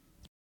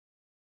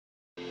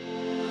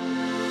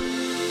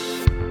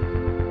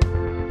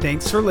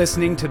Thanks for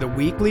listening to the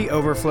weekly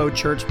Overflow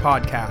Church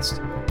podcast.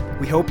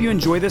 We hope you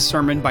enjoy this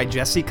sermon by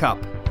Jesse Cupp.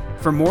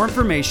 For more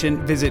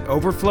information, visit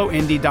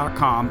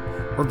overflowindy.com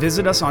or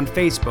visit us on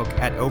Facebook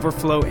at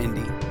Overflow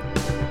Indy.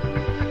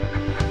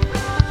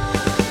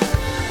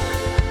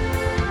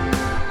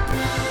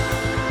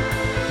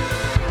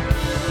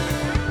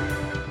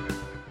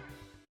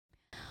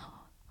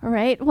 All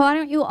right, why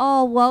don't you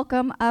all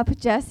welcome up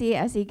Jesse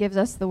as he gives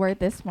us the word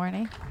this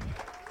morning.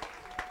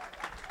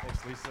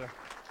 Thanks, Lisa.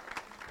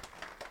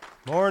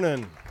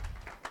 Morning.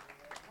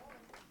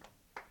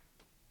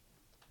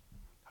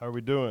 How are we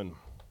doing?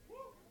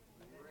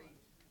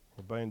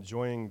 Everybody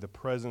enjoying the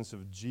presence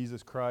of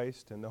Jesus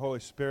Christ and the Holy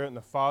Spirit and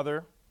the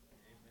Father?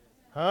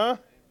 Huh?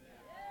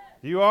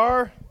 You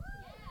are?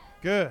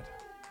 Good.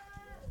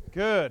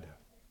 Good.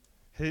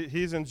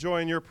 He's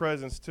enjoying your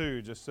presence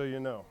too, just so you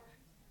know.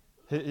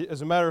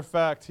 As a matter of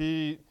fact,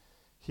 he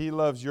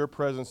loves your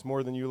presence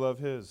more than you love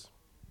his.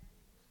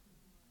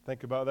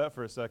 Think about that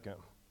for a second.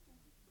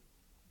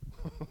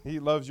 He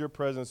loves your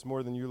presence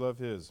more than you love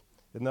his.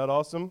 Isn't that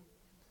awesome?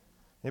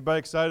 Anybody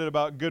excited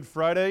about Good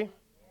Friday?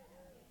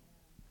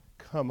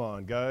 Come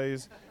on,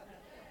 guys.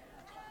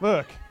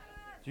 Look, do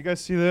you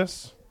guys see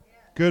this?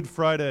 Good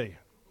Friday.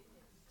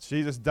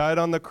 Jesus died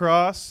on the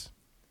cross,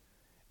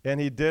 and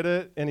he did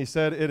it, and he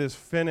said, "It is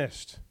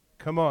finished."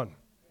 Come on.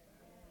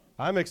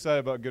 I'm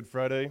excited about Good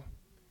Friday.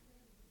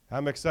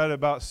 I'm excited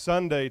about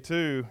Sunday,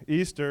 too,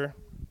 Easter.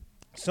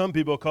 Some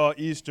people call it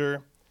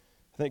Easter.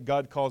 I think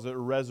God calls it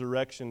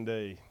Resurrection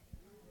Day.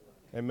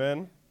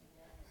 Amen?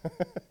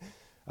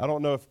 I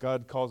don't know if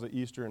God calls it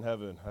Easter in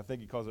heaven. I think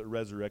he calls it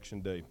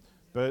Resurrection Day.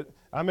 But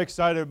I'm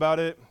excited about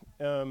it.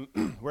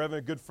 We're having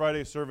a Good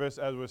Friday service,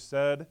 as was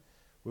said.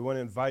 We want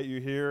to invite you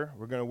here.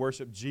 We're going to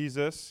worship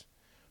Jesus.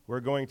 We're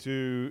going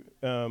to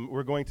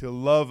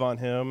love on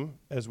him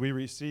as we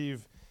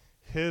receive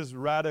his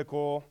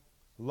radical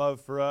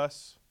love for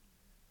us.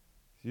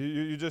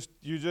 You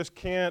just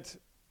can't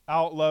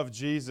outlove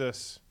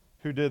Jesus,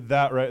 who did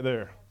that right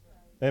there.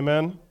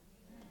 Amen?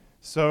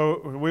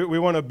 So we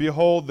want to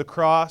behold the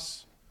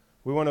cross.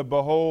 We want to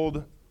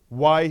behold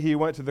why he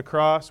went to the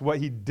cross, what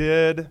he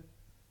did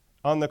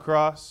on the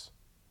cross.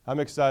 I'm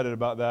excited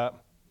about that.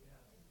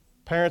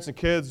 Parents and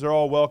kids are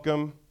all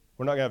welcome.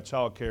 We're not going to have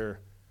child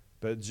care,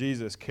 but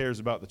Jesus cares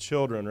about the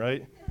children,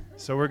 right?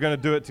 So we're going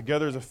to do it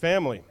together as a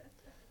family.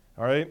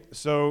 All right?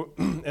 So,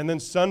 and then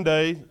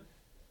Sunday,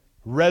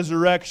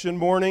 resurrection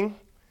morning,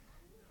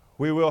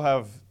 we will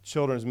have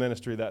children's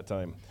ministry that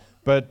time.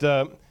 But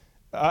how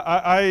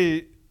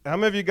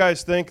many of you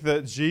guys think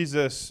that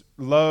Jesus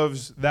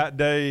loves that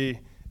day,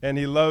 and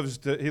he loves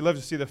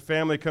to see the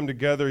family come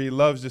together? He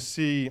loves to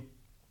see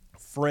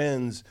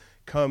friends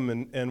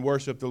come and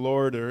worship the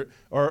Lord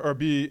or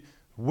be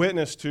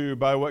witnessed to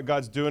by what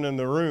God's doing in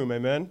the room.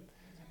 Amen?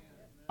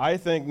 I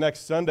think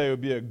next Sunday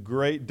would be a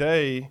great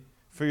day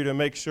for you to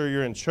make sure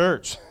you're in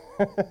church.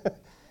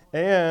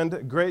 And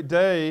a great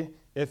day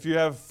if you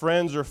have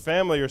friends or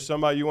family or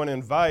somebody you want to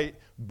invite,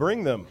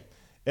 bring them.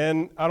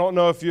 And I don't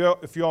know if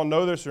you all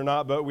know this or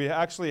not, but we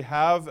actually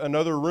have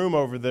another room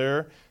over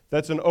there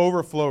that's an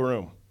overflow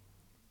room.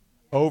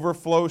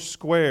 Overflow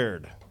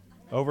squared.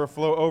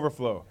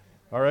 Overflow.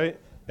 All right?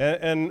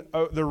 And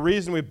the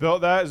reason we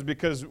built that is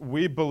because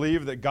we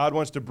believe that God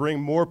wants to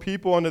bring more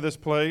people into this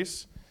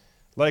place.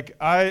 Like,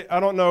 I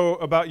don't know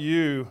about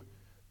you,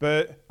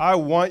 but I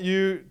want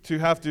you to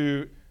have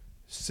to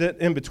sit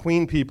in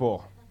between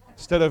people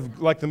instead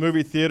of like the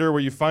movie theater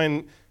where you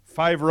find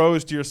 5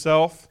 rows to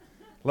yourself.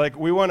 Like,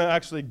 we want to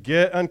actually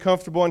get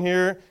uncomfortable in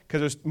here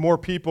because there's more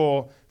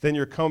people than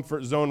your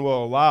comfort zone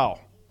will allow.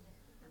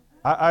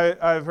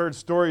 I've heard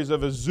stories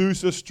of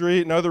Azusa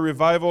Street and other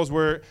revivals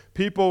where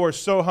people were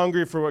so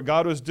hungry for what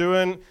God was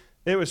doing,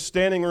 it was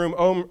standing room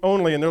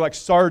only, and they're like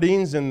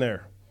sardines in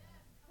there.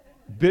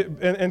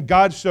 And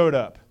God showed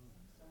up.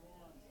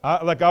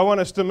 I want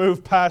us to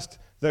move past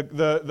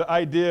the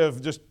idea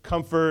of just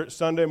comfort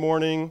Sunday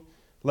morning.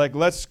 Like,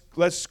 let's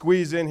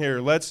squeeze in here.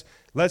 Let's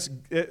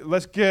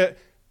get.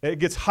 It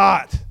gets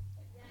hot,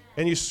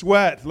 and you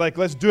sweat. Like,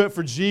 let's do it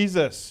for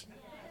Jesus.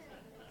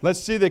 Let's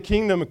see the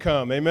kingdom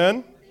come.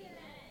 Amen?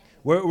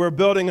 We're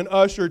building an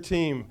usher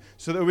team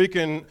so that we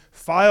can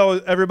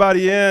file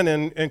everybody in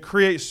and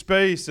create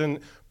space and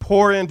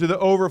pour into the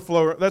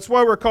overflow. That's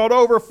why we're called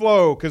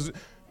Overflow, because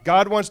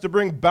God wants to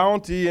bring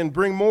bounty and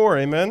bring more.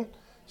 Amen?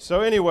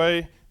 So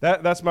anyway,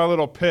 that's my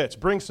little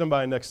pitch. Bring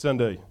somebody next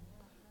Sunday.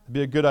 It'd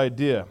be a good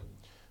idea.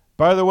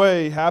 By the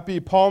way, happy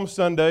Palm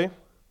Sunday.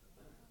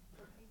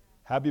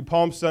 Happy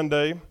Palm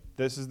Sunday.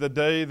 This is the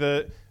day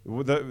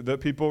that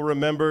people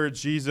remember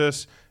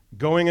Jesus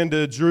going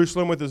into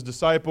Jerusalem with his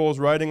disciples,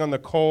 riding on the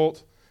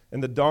colt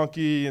and the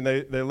donkey, and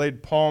they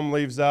laid palm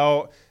leaves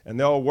out, and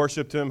they all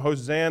worshiped him.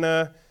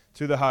 Hosanna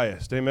to the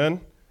highest. Amen?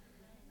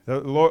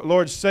 The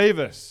Lord save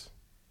us.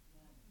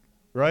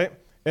 Right?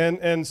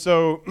 And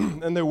so,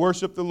 and they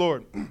worshiped the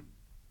Lord.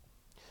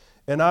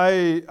 And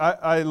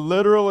I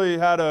literally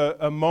had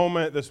a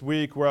moment this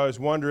week where I was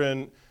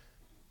wondering,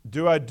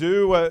 do I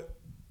do what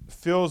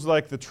feels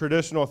like the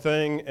traditional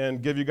thing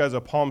and give you guys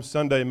a Palm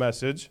Sunday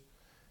message,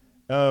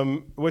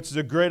 which is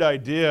a great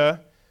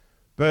idea,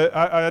 but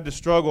I had to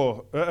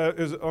struggle.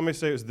 Let me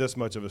say it was this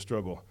much of a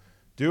struggle.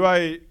 Do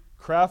I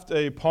craft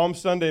a Palm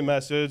Sunday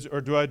message,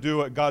 or do I do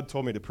what God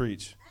told me to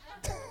preach?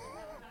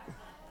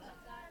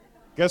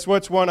 Guess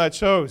which one I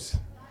chose?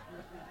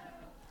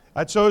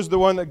 I chose the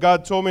one that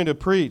God told me to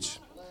preach.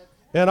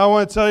 And I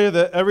want to tell you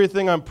that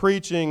everything I'm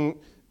preaching,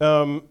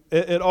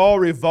 it all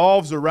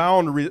revolves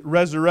around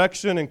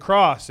resurrection and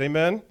cross.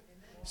 Amen?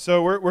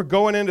 So we're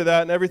going into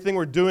that, and everything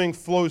we're doing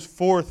flows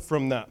forth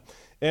from that.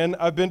 And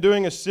I've been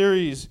doing a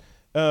series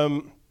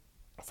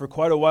for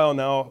quite a while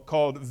now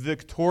called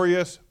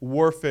Victorious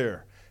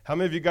Warfare. How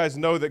many of you guys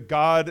know that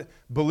God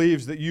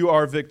believes that you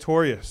are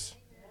victorious?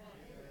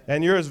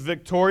 And you're as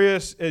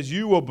victorious as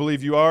you will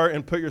believe you are,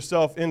 and put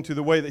yourself into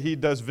the way that He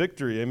does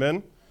victory.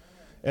 Amen?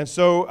 And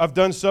so I've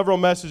done several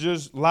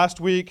messages. Last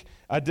week,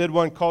 I did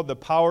one called The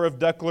Power of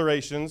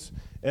Declarations.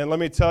 And let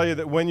me tell you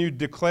that when you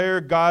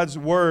declare God's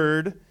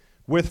word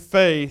with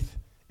faith,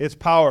 it's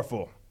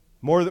powerful.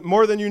 More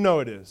than you know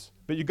it is.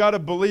 But you got to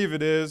believe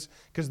it is,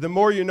 because the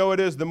more you know it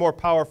is, the more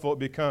powerful it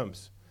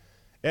becomes.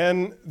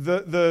 And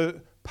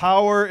the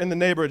power in the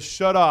neighborhood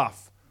shut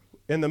off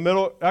in the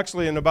middle,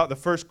 actually in about the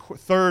first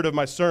third of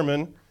my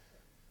sermon.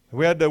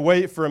 We had to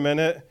wait for a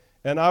minute,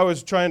 and I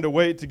was trying to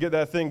wait to get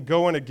that thing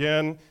going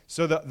again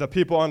so that the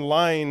people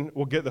online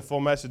will get the full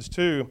message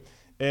too.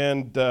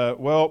 And,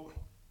 well,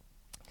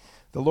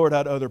 the Lord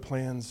had other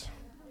plans.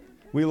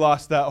 We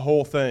lost that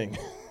whole thing.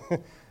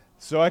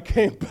 So I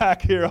came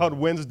back here on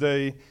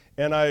Wednesday,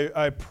 and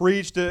I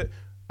preached it.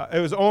 It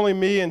was only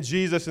me and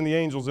Jesus and the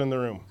angels in the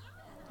room,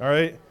 all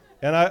right?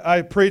 And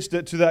I preached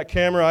it to that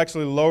camera. I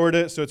actually lowered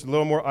it so it's a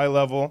little more eye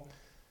level.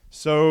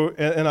 So,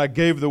 and I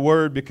gave the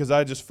word because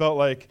I just felt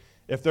like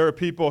if there are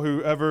people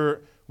who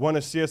ever want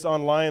to see us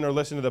online or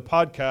listen to the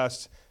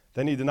podcast,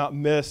 they need to not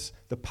miss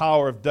the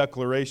power of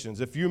declarations.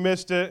 If you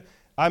missed it,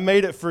 I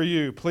made it for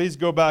you. Please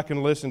go back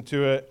and listen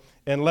to it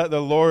and let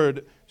the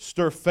Lord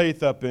stir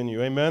faith up in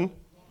you. Amen?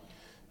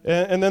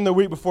 And then the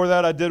week before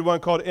that, I did one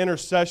called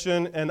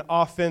Intercession and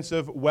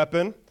Offensive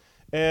Weapon,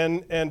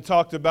 and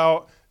talked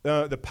about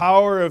the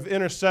power of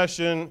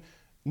intercession,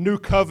 new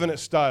covenant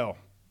style,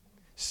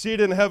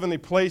 seated in heavenly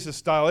places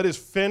style. It is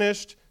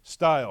finished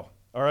style,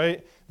 all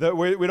right? That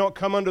we don't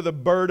come under the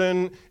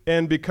burden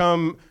and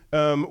become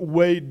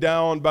weighed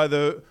down by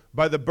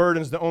the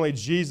burdens that only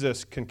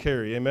Jesus can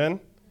carry,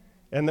 amen?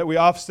 And that we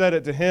offset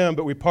it to Him,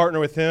 but we partner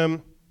with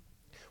Him.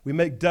 We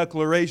make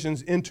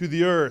declarations into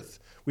the earth.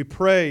 We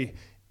pray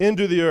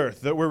into the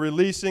earth, that we're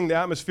releasing the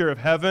atmosphere of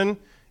heaven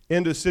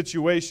into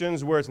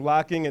situations where it's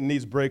lacking and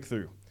needs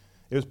breakthrough.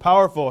 It was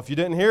powerful. If you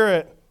didn't hear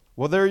it,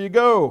 well, there you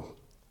go.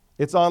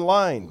 It's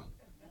online.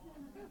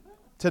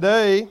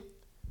 Today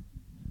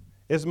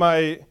is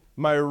my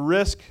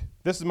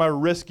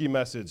risky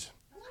message.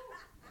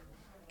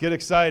 Get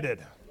excited.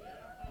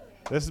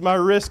 This is my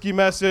risky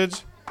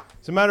message.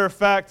 As a matter of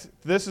fact,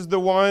 this is the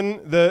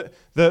one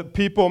that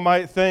people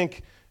might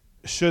think,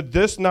 should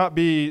this not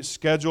be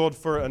scheduled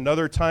for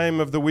another time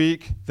of the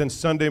week than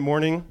Sunday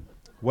morning?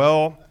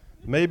 Well,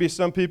 maybe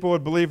some people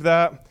would believe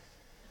that.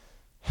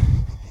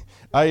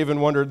 I even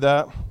wondered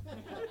that.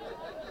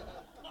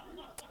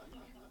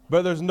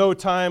 But there's no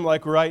time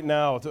like right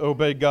now to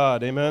obey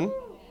God. Amen?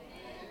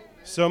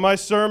 So my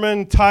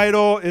sermon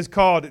title is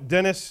called,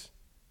 Dennis,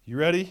 you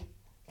ready?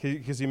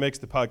 Because he makes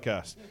the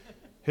podcast.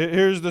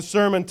 Here's the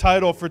sermon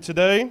title for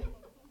today.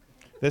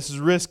 This is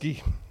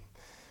risky,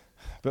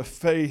 but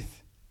faith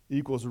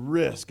equals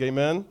risk.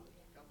 Amen?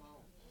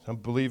 I'm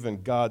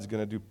believing God's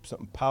going to do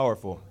something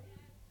powerful.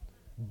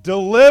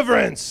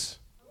 Deliverance,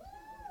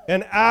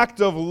 an act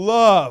of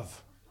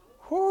love.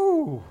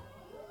 Whoo!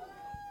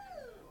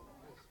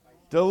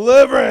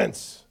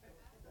 Deliverance,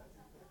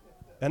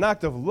 an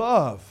act of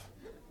love.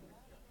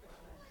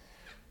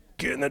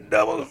 Get in the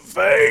devil's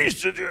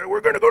face.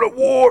 We're going to go to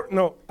war.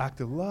 No,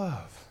 act of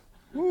love.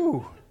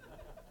 Woo.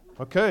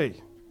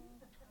 Okay.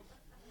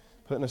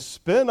 Putting a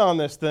spin on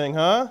this thing,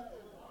 huh?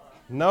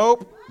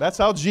 Nope. That's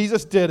how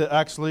Jesus did it,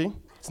 actually.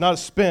 It's not a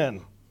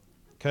spin.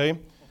 Okay?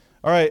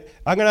 All right.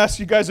 I'm going to ask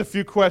you guys a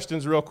few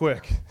questions real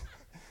quick.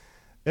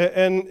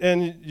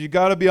 And you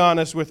got to be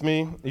honest with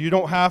me. You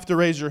don't have to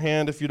raise your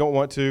hand if you don't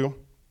want to.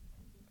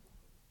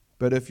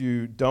 But if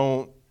you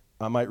don't,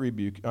 I might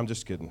rebuke. I'm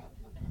just kidding.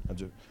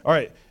 All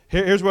right.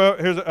 Here's I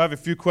have a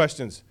few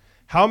questions.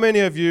 How many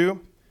of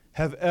you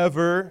have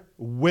ever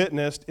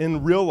witnessed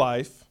in real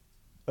life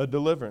a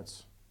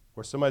deliverance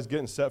where somebody's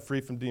getting set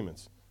free from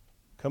demons?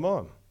 Come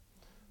on.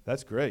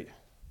 That's great.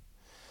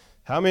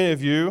 How many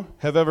of you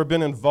have ever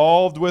been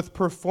involved with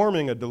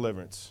performing a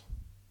deliverance?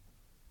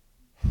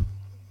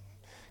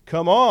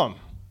 Come on.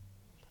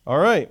 All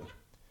right.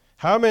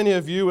 How many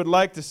of you would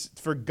like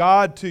for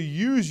God to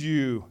use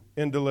you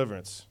in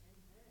deliverance?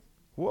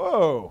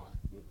 Whoa.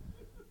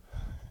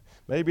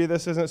 Maybe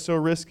this isn't so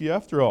risky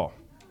after all.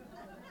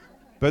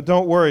 But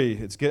don't worry,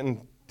 it's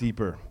getting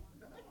deeper.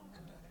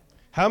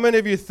 How many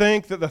of you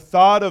think that the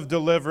thought of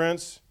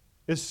deliverance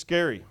is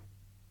scary?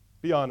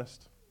 Be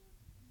honest.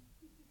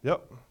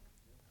 Yep.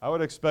 I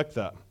would expect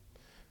that.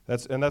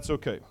 That's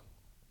okay.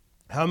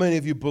 How many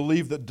of you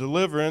believe that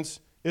deliverance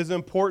is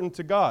important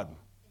to God?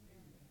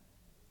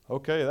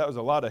 Okay, that was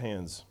a lot of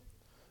hands.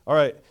 All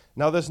right,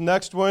 now this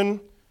next one,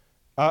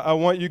 I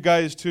want you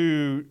guys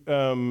to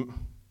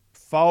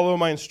follow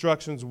my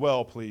instructions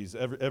well, please,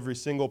 every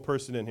single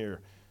person in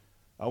here.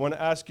 I want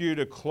to ask you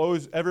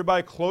to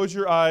everybody close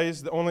your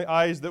eyes, the only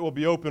eyes that will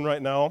be open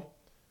right now,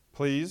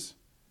 please.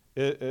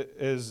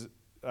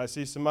 I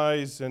see some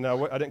eyes, and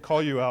I didn't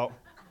call you out.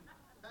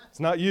 It's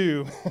not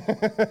you.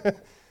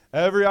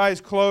 Every eye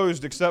is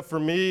closed except for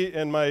me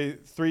and my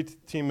 3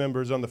 team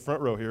members on the front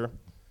row here,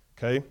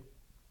 okay?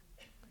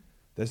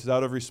 This is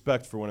out of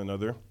respect for one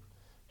another.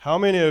 How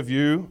many of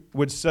you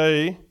would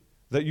say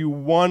that you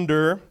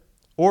wonder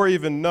or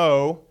even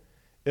know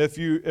if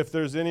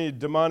there's any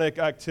demonic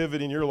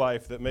activity in your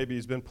life that maybe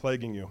has been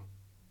plaguing you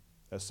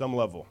at some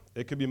level?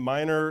 It could be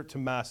minor to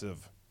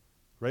massive.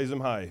 Raise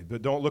them high,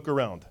 but don't look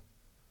around,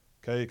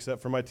 okay,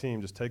 except for my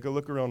team. Just take a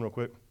look around real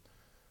quick.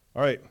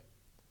 All right,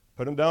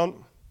 put them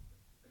down.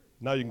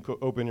 Now you can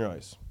open your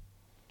eyes.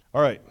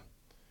 All right.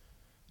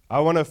 I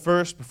want to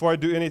first, before I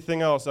do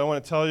anything else, I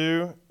want to tell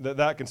you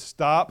that can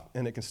stop,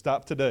 and it can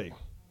stop today.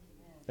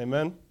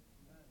 Amen?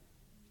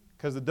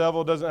 Because the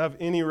devil doesn't have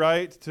any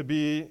right to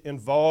be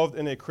involved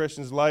in a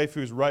Christian's life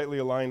who's rightly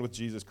aligned with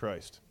Jesus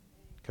Christ.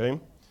 Okay? I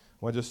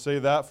want to just say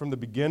that from the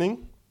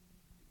beginning.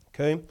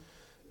 Okay?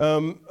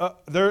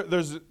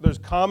 There's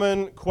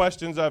common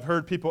questions I've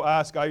heard people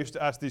ask. I used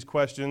to ask these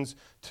questions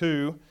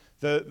too.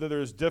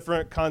 There's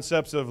different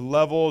concepts of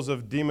levels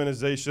of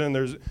demonization.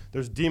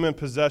 There's demon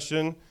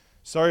possession.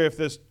 Sorry if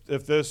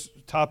this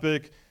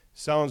topic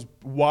sounds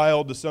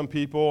wild to some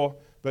people,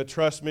 but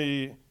trust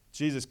me,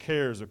 Jesus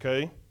cares,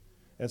 okay?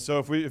 And so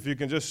if you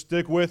can just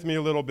stick with me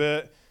a little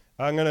bit,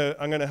 I'm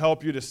gonna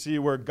help you to see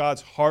where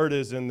God's heart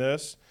is in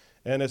this,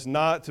 and it's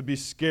not to be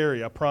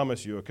scary, I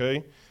promise you,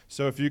 okay?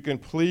 So if you can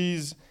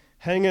please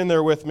hang in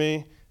there with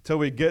me till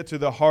we get to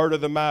the heart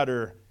of the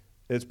matter,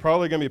 it's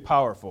probably gonna be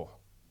powerful.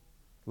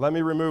 Let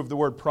me remove the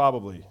word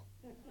probably.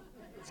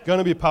 It's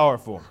gonna be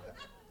powerful,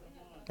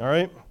 all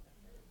right?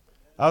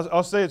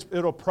 I'll say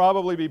it'll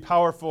probably be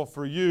powerful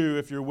for you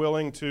if you're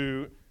willing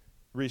to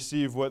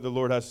receive what the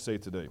Lord has to say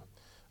today.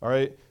 All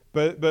right?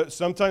 But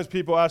sometimes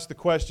people ask the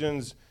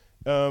questions,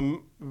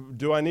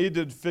 do I need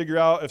to figure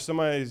out if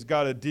somebody's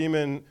got a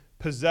demon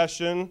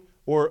possession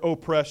or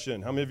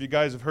oppression? How many of you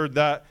guys have heard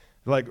that?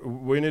 Like,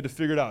 we need to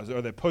figure it out.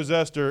 Are they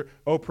possessed or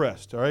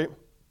oppressed? All right?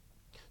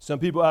 Some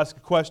people ask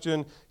a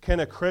question, can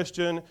a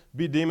Christian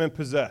be demon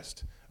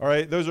possessed? All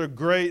right? Those are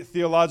great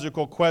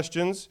theological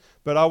questions,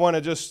 but I want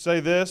to just say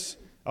this,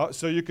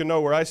 so you can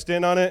know where I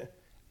stand on it.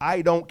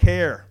 I don't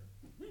care.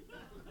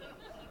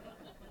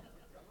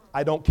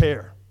 I don't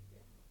care.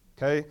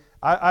 Okay?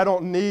 I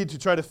don't need to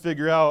try to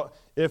figure out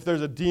if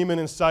there's a demon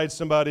inside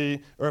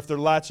somebody or if they're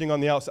latching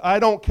on the outside. I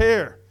don't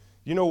care.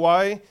 You know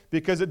why?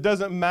 Because it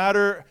doesn't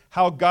matter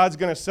how God's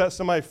going to set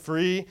somebody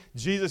free.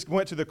 Jesus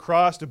went to the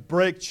cross to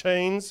break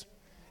chains.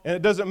 And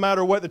it doesn't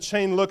matter what the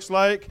chain looks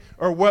like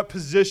or what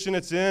position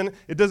it's in.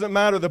 It doesn't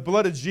matter. The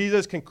blood of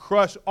Jesus can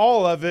crush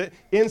all of it,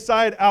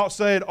 inside,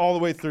 outside, all the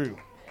way through.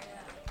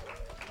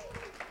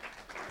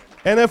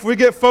 And if we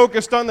get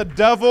focused on the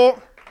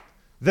devil,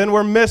 then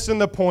we're missing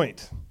the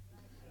point.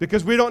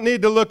 Because we don't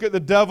need to look at the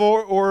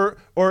devil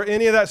or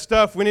any of that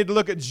stuff. We need to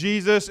look at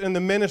Jesus and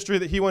the ministry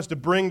that he wants to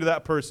bring to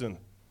that person.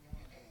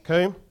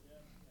 Okay?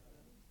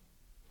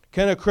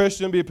 Can a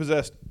Christian be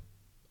possessed?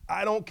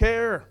 I don't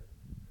care.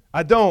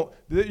 I don't.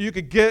 You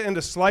could get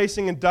into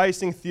slicing and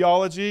dicing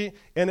theology,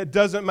 and it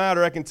doesn't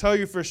matter. I can tell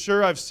you for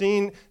sure I've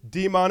seen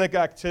demonic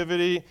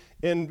activity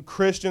in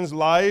Christians'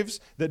 lives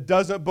that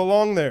doesn't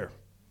belong there.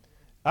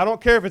 I don't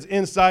care if it's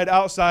inside,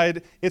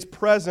 outside. It's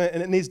present,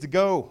 and it needs to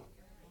go.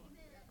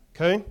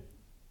 Okay?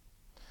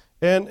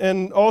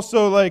 And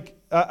also, like,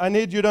 I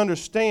need you to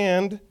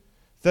understand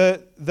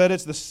that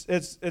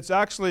it's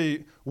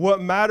actually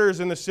what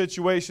matters in the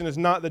situation is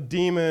not the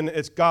demon,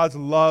 it's God's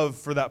love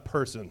for that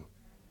person.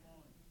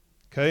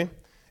 Okay?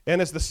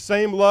 And it's the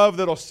same love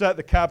that'll set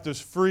the captives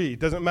free. It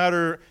doesn't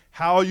matter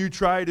how you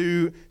try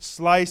to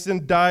slice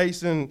and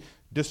dice and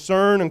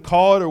discern and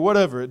call it or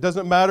whatever. It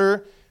doesn't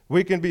matter.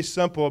 We can be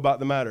simple about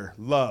the matter.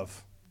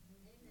 Love.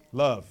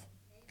 Love.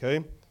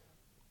 Okay?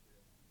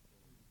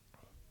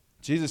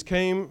 Jesus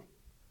came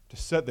to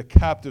set the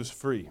captives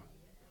free.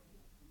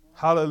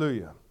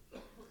 Hallelujah.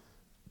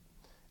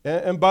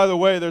 And by the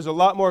way, there's a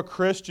lot more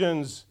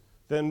Christians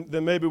than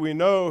maybe we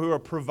know who are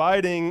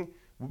providing,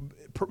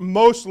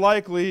 most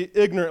likely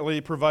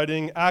ignorantly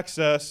providing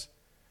access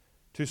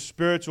to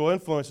spiritual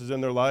influences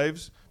in their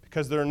lives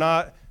because they're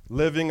not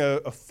living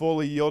a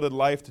fully yielded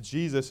life to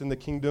Jesus in the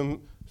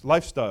kingdom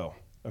lifestyle.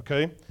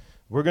 Okay?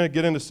 We're going to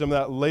get into some of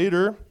that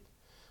later,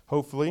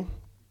 hopefully.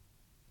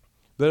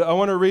 But I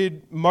want to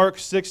read Mark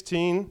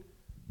 16,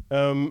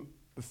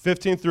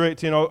 15 through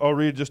 18. I'll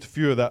read just a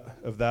few of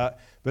that.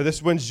 But this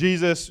is when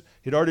Jesus,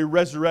 he'd already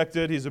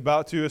resurrected. He's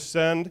about to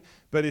ascend,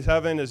 but he's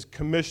having his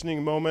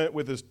commissioning moment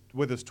with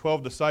his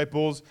 12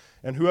 disciples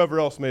and whoever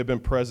else may have been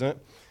present.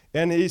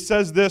 And he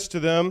says this to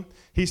them.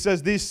 He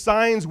says, these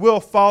signs will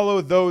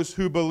follow those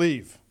who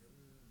believe.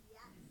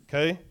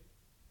 Okay?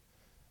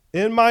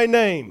 In my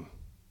name,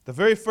 the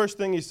very first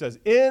thing he says,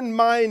 in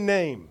my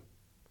name,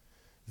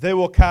 they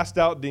will cast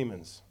out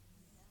demons.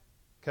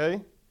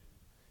 Okay?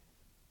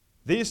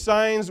 These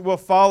signs will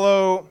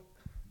follow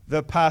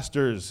the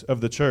pastors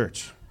of the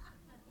church.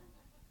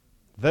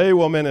 They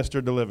will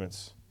minister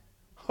deliverance.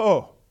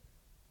 Oh,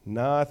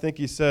 no, I think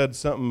he said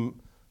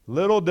something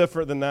little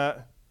different than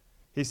that.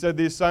 He said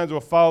these signs will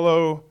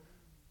follow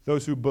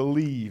those who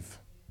believe.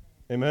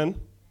 Amen?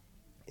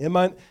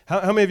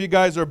 How many of you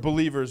guys are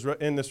believers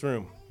in this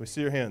room? We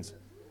see your hands.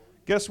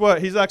 Guess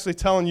what? He's actually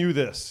telling you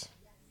this.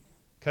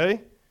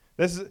 Okay?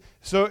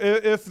 So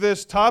if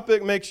this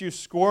topic makes you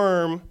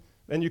squirm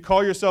and you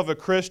call yourself a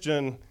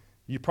Christian,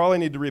 you probably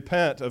need to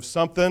repent of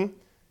something,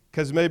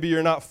 because maybe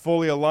you're not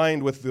fully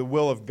aligned with the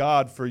will of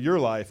God for your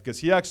life, because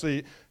he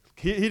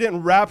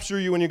didn't rapture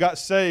you when you got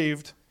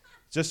saved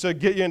just to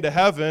get you into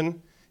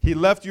heaven. He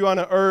left you on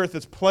an earth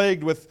that's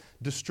plagued with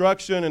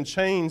destruction and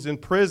chains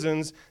and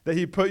prisons, that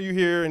he put you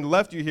here and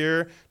left you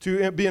here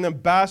to be an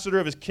ambassador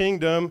of his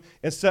kingdom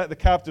and set the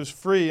captives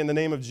free in the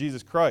name of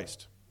Jesus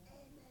Christ.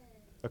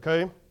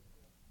 Okay?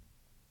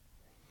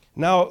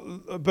 Now,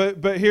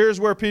 but here's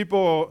where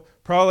people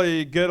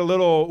probably get a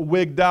little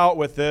wigged out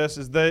with this,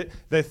 is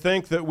they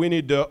think that we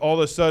need to all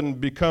of a sudden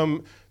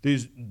become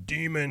these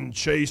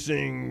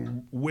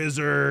demon-chasing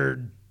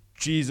wizard,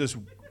 Jesus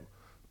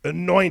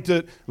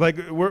anointed, like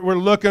we're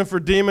looking for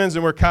demons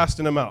and we're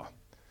casting them out.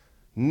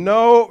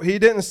 No, he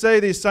didn't say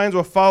these signs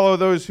will follow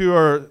those who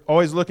are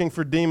always looking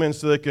for demons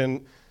so they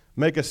can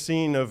make a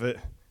scene of it,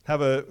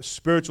 have a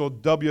spiritual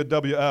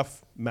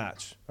WWF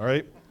match, all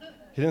right?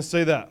 He didn't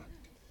say that,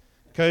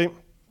 okay?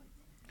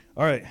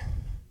 All right.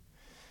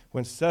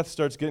 When Seth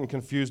starts getting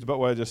confused about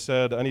what I just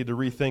said, I need to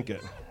rethink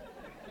it.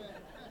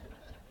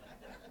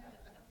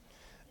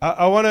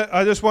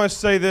 I just want to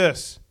say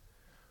this.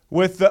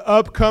 With the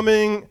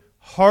upcoming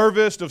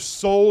harvest of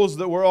souls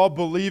that we're all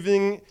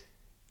believing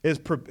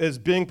is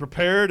being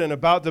prepared and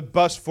about to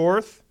bust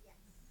forth,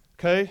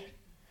 okay?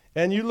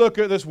 And you look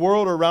at this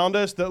world around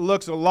us that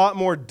looks a lot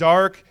more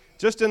dark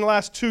just in the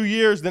last 2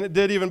 years than it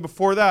did even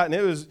before that. And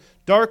it was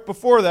dark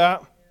before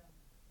that,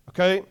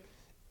 okay?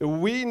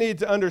 We need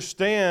to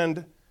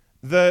understand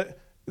that,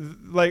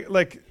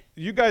 like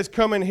you guys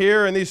come in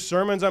here and these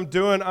sermons I'm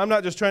doing, I'm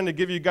not just trying to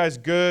give you guys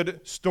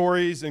good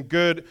stories and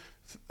good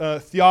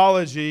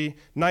theology,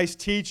 nice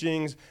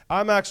teachings.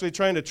 I'm actually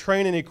trying to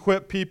train and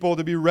equip people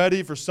to be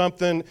ready for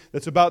something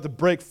that's about to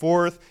break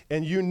forth,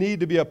 and you need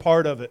to be a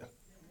part of it.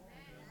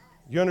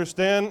 You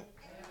understand?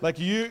 Like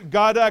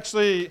God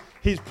actually,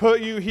 he's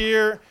put you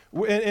here,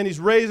 and he's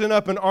raising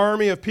up an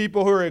army of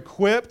people who are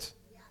equipped,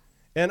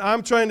 and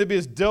I'm trying to be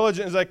as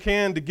diligent as I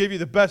can to give you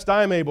the best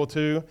I'm able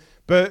to.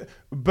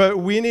 But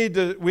we need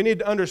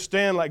to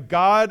understand, like,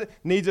 God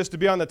needs us to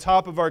be on the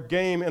top of our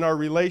game in our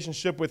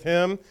relationship with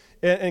him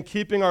and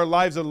keeping our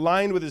lives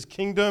aligned with his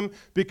kingdom,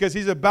 because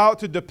he's about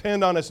to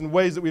depend on us in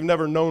ways that we've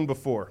never known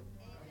before.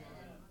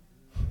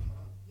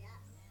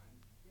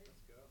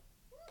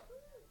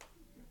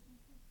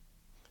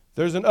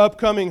 There's an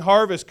upcoming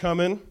harvest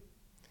coming,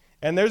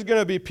 and there's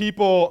going to be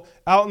people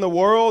out in the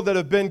world that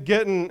have been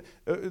getting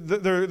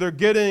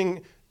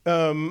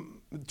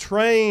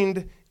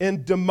trained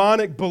in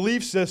demonic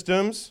belief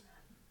systems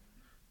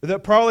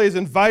that probably has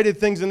invited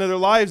things into their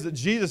lives that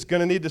Jesus is going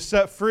to need to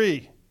set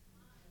free.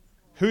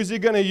 Who's he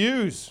going to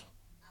use?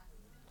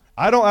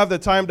 I don't have the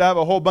time to have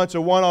a whole bunch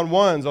of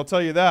one-on-ones, I'll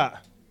tell you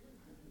that.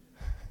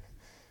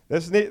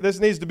 This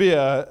needs to be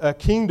a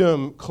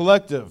kingdom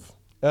collective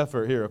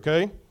effort here,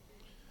 okay?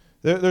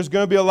 There's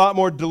going to be a lot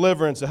more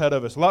deliverance ahead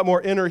of us, a lot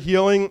more inner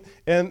healing,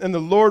 and the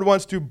Lord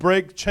wants to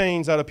break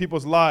chains out of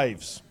people's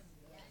lives.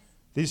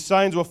 These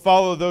signs will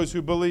follow those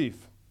who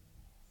believe.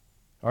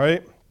 All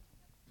right?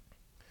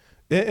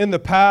 In the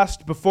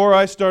past, before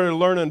I started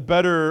learning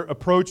better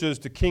approaches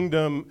to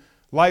kingdom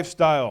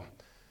lifestyle,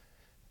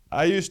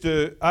 I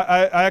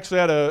actually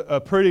had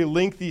a pretty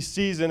lengthy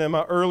season in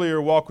my earlier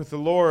walk with the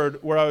Lord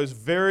where I was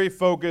very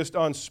focused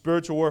on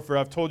spiritual warfare.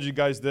 I've told you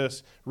guys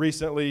this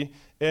recently,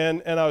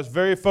 and I was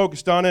very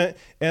focused on it,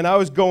 and I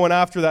was going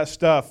after that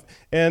stuff.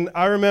 And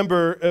I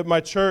remember at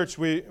my church,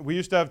 we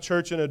used to have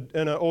church in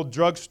an old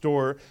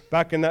drugstore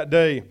back in that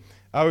day.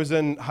 I was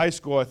in high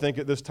school, I think,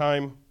 at this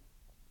time.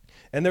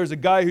 And there was a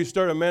guy who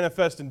started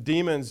manifesting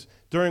demons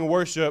during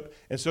worship,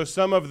 and so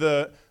some of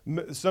the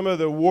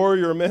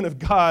warrior men of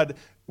God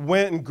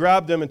went and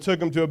grabbed him and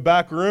took him to a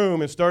back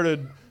room and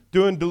started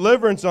doing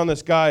deliverance on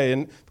this guy.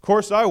 And of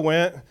course I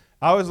went.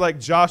 I was like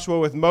Joshua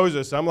with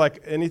Moses. I'm like,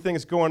 anything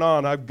that's going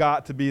on, I've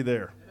got to be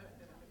there.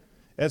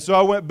 And so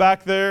I went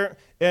back there,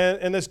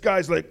 and this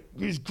guy's like,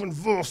 he's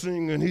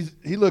convulsing, and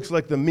he looks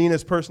like the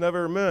meanest person I've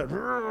ever met.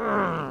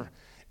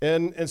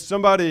 And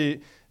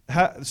somebody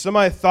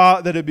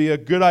thought that it'd be a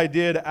good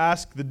idea to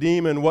ask the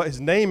demon what his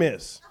name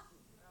is.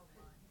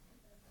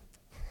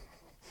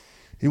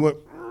 He went,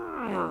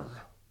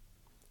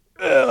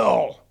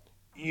 L-U-C-I-S.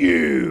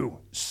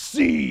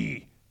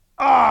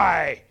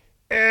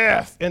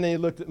 F. And then he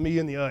looked at me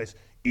in the eyes,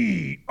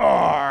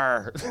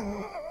 E-R.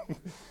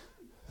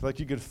 Like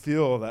you could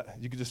feel that.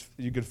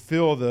 You could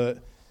feel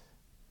the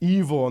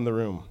evil in the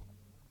room.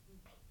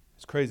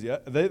 It's crazy.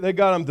 They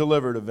got him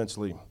delivered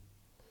eventually.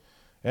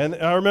 And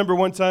I remember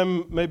one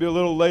time, maybe a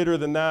little later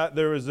than that,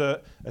 there was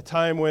a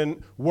time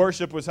when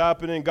worship was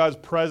happening, God's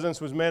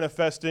presence was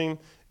manifesting,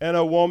 and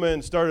a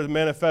woman started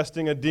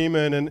manifesting a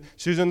demon, and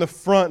she was in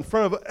front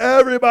of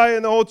everybody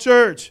in the whole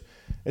church.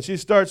 And she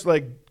starts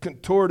like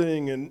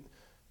contorting, and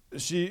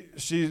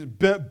she's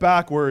bent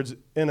backwards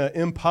in an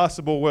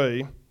impossible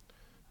way,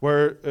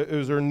 where it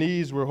was her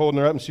knees were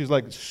holding her up, and she's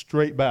like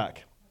straight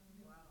back.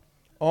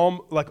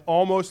 Like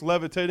almost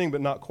levitating,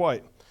 but not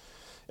quite.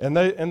 And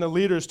the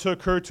leaders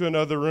took her to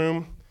another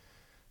room.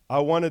 I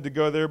wanted to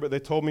go there, but they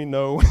told me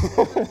no.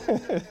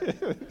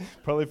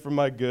 Probably for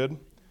my good.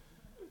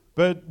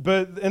 But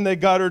they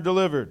got her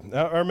delivered.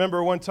 I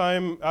remember one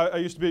time, I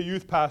used to be a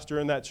youth pastor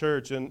in that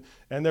church, and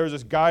there was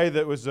this guy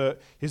that was,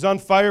 he's on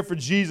fire for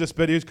Jesus,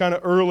 but he was kind of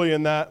early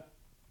in that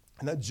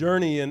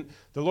journey, and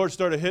the Lord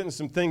started hitting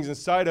some things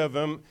inside of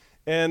him.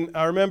 And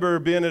I remember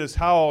being at his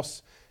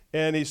house,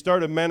 and he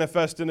started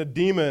manifesting a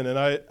demon, and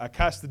I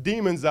cast the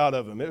demons out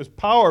of him. It was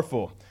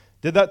powerful.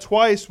 Did that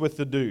twice with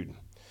the dude.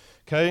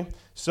 Okay?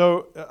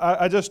 So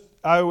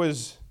I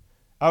was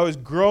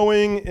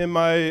growing in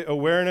my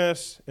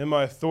awareness, in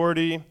my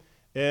authority,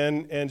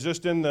 and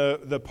just in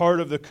the part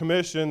of the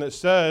commission that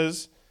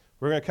says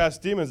we're going to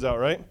cast demons out,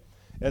 right?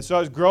 And so I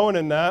was growing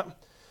in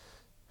that.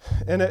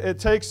 And it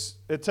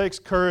takes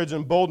courage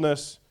and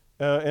boldness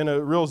and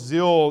a real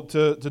zeal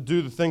to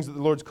do the things that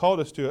the Lord's called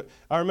us to.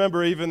 I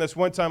remember even this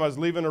one time I was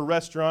leaving a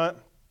restaurant,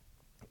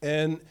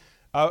 and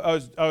I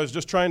was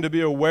just trying to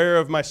be aware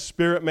of my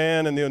spirit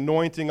man and the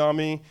anointing on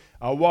me.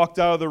 I walked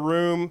out of the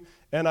room,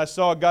 and I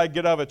saw a guy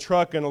get out of a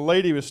truck, and a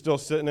lady was still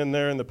sitting in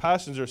there in the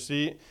passenger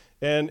seat,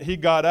 and he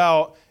got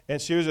out,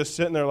 and she was just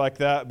sitting there like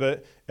that.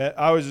 But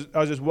I was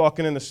just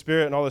walking in the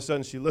spirit, and all of a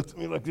sudden she looked at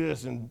me like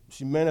this, and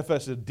she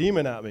manifested a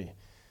demon at me.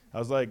 I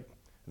was like,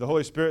 the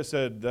Holy Spirit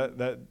said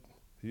that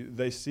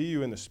they see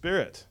you in the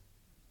Spirit.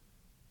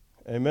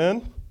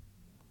 Amen?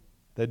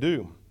 They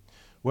do.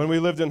 When we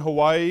lived in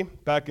Hawaii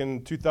back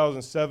in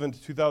 2007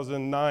 to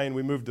 2009,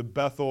 we moved to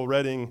Bethel,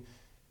 Redding,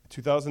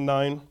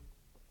 2009.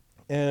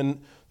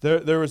 And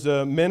there was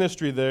a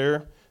ministry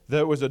there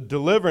that was a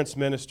deliverance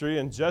ministry,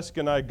 and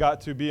Jessica and I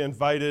got to be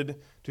invited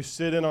to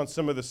sit in on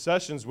some of the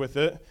sessions with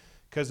it,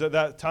 because at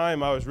that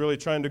time I was really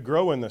trying to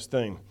grow in this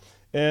thing.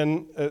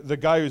 And the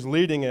guy who's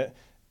leading it,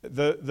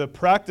 the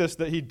practice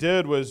that he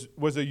did was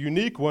a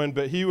unique one,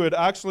 but he would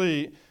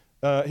actually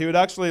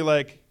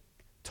like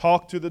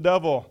talk to the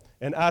devil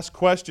and ask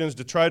questions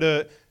to try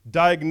to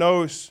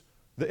diagnose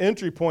the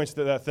entry points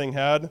that thing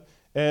had,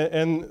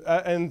 and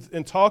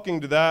in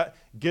talking to that,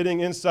 getting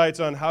insights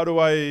on how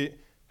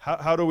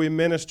do we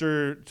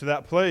minister to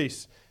that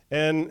place.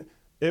 And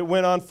it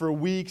went on for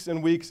weeks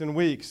and weeks and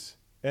weeks,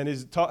 and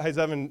he's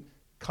having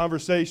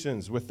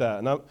conversations with that.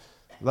 And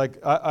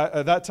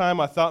at that time,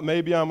 I thought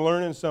maybe I'm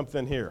learning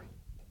something here,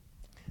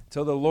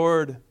 until the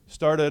Lord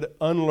started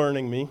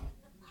unlearning me.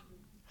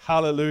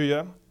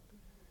 Hallelujah.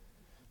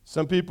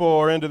 Some people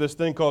are into this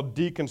thing called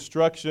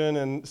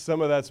deconstruction, and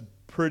some of that's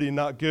pretty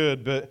not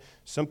good, but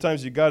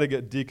sometimes you got to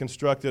get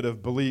deconstructed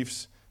of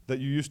beliefs that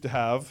you used to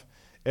have.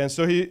 And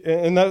so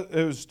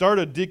it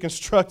started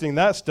deconstructing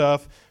that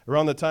stuff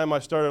around the time I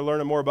started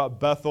learning more about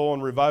Bethel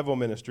and revival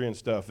ministry and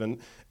stuff. And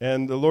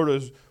the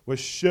Lord was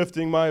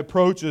shifting my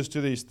approaches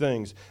to these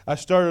things. I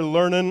started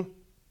learning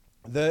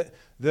that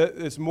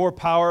it's more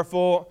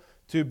powerful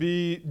to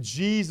be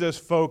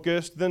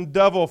Jesus-focused than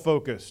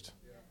devil-focused.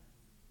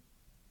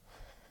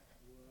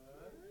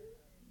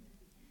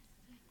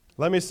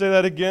 Let me say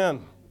that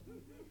again.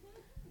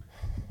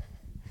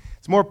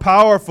 It's more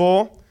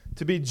powerful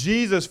to be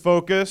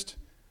Jesus-focused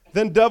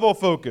than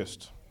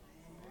devil-focused.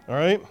 All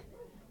right?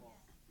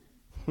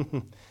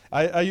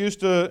 I used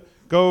to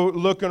go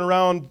looking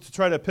around to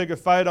try to pick a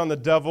fight on the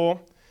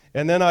devil,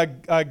 and then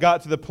I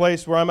got to the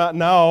place where I'm at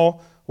now,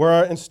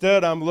 where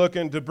instead I'm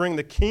looking to bring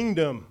the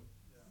kingdom.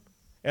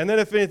 And then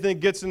if anything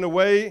gets in the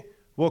way,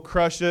 we'll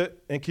crush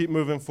it and keep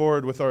moving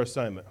forward with our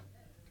assignment.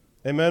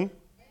 Amen?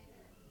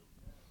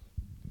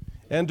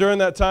 And during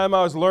that time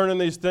I was learning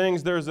these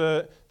things, there's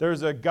a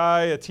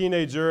guy, a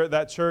teenager at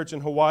that church in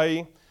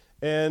Hawaii,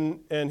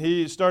 and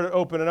he started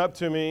opening up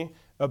to me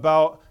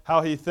about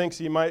how he thinks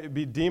he might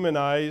be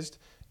demonized.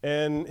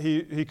 And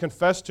he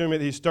confessed to me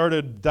that he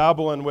started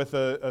dabbling with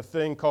a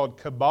thing called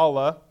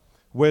Kabbalah,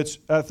 which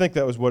I think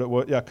that was what it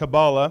was. Yeah,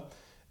 Kabbalah,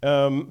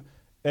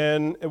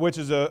 and which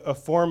is a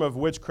form of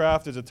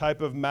witchcraft, is a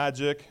type of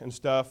magic and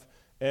stuff.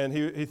 And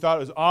he thought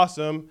it was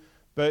awesome,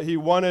 but he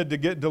wanted to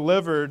get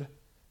delivered.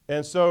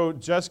 And so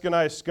Jessica and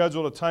I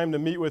scheduled a time to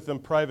meet with him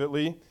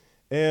privately.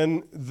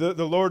 And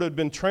the Lord had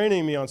been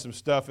training me on some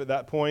stuff at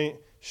that point,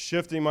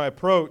 shifting my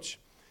approach.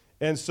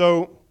 And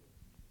so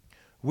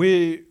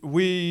we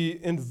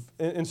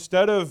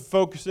instead of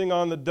focusing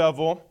on the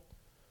devil,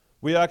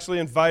 we actually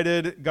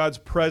invited God's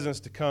presence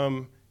to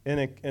come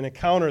and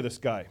encounter this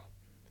guy.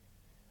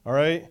 All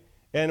right?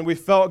 and we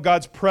felt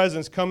God's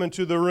presence come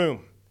into the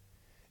room.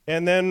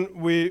 And then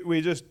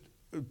we just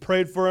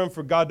prayed for him,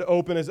 for God to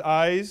open his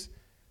eyes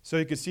so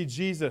he could see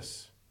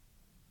Jesus.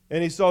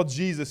 And he saw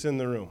Jesus in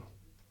the room.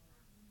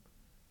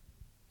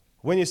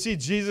 When you see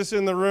Jesus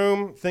in the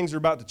room, things are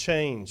about to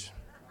change.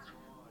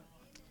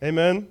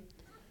 Amen?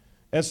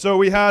 And so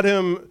we had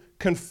him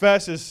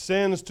confess his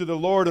sins to the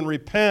Lord and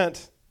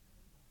repent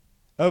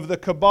of the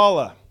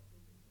Kabbalah.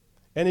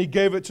 And he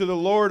gave it to the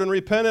Lord and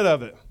repented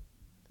of it.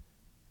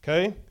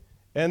 Okay?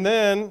 And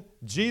then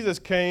Jesus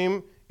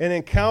came and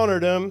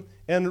encountered him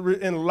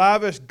and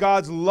lavished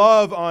God's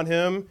love on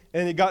him,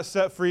 and he got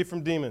set free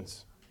from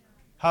demons.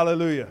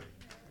 Hallelujah.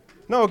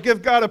 No,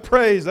 give God a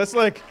praise. That's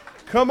like,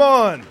 come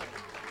on.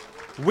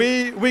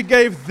 We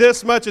gave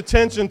this much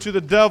attention to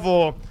the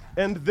devil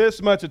and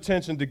this much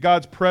attention to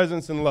God's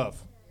presence and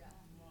love.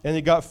 And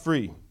he got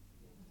free.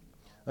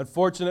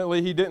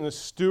 Unfortunately, he didn't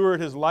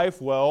steward his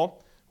life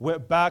well,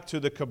 went back to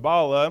the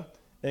Kabbalah,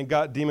 and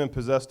got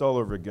demon-possessed all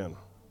over again.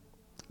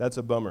 That's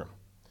a bummer.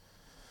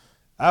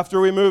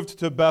 After we moved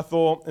to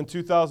Bethel in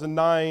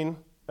 2009,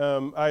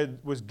 I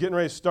was getting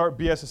ready to start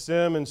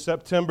BSSM in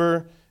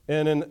September,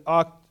 and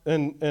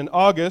in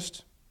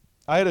August,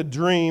 I had a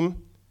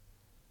dream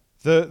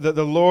that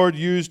the Lord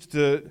used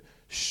to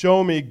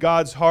show me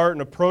God's heart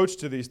and approach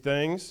to these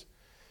things,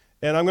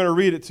 and I'm going to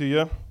read it to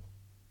you.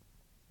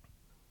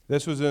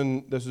 This was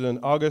in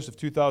August of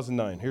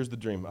 2009. Here's the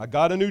dream. I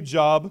got a new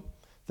job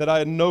that I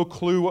had no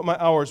clue what my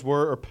hours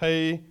were or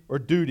pay or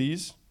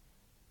duties.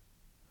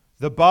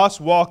 The boss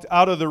walked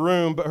out of the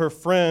room, but her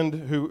friend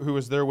who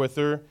was there with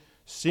her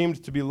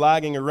seemed to be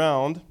lagging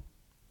around.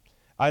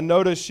 I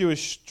noticed she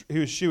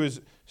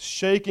was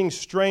shaking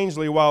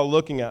strangely while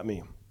looking at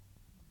me.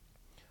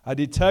 I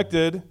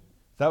detected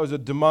that was a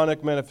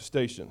demonic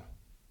manifestation.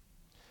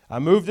 I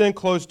moved in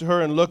close to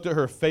her and looked at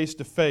her face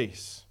to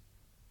face.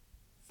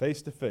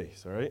 Face to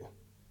face, all right?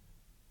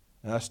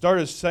 And I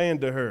started saying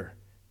to her,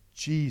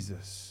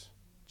 Jesus,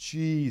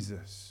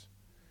 Jesus,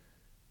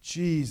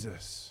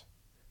 Jesus,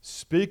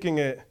 speaking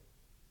it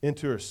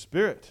into her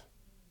spirit.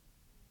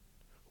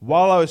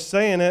 While I was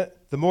saying it,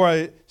 the more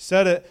I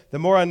said it, the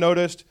more I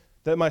noticed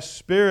that my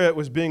spirit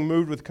was being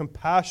moved with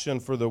compassion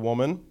for the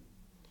woman.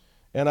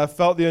 And I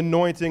felt the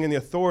anointing and the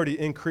authority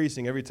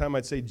increasing every time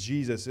I'd say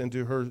Jesus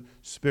into her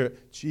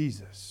spirit.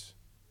 Jesus,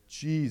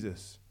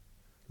 Jesus.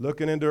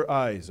 Looking into her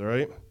eyes, all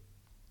right?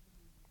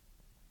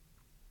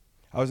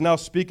 I was now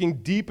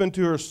speaking deep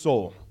into her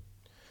soul.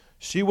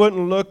 She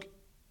wouldn't look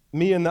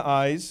me in the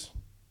eyes.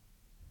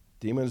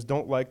 Demons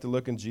don't like to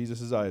look in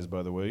Jesus' eyes,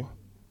 by the way.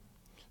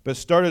 But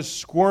started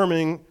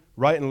squirming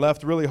right and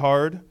left really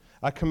hard.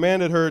 I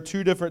commanded her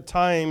 2 different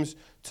times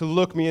to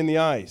look me in the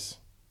eyes.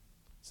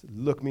 I said,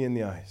 look me in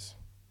the eyes.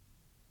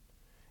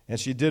 And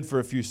she did for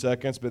a few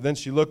seconds, but then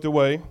she looked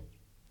away.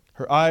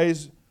 Her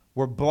eyes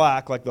were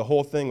black, like the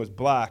whole thing was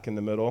black in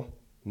the middle.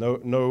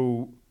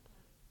 No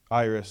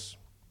iris.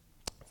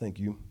 Thank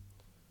you.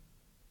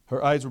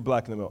 Her eyes were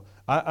black in the middle.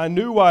 I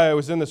knew why I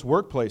was in this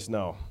workplace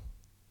now.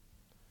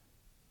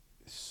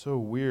 It's so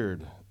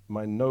weird.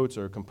 My notes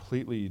are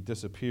completely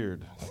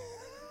disappeared.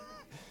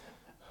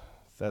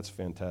 That's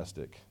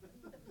fantastic.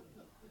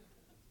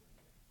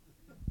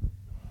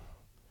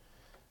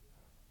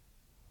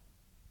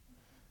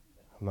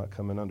 I'm not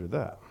coming under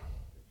that.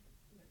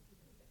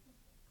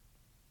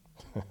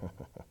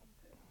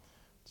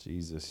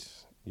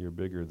 Jesus, you're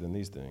bigger than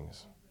these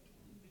things.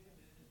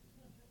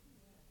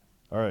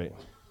 All right.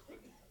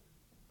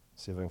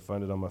 See if I can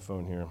find it on my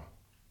phone here.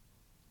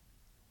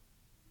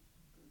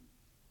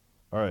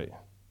 All right.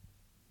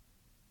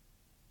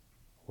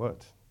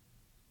 What?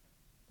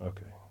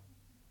 Okay.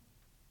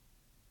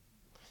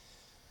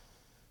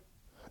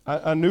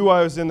 I knew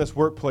I was in this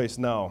workplace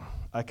now.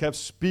 I kept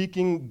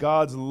speaking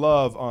God's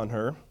love on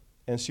her,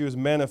 and she was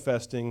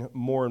manifesting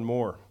more and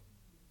more.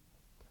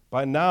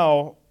 By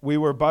now, we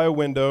were by a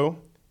window,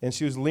 and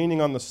she was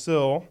leaning on the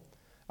sill.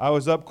 I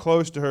was up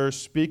close to her,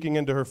 speaking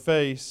into her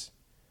face.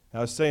 I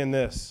was saying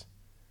this,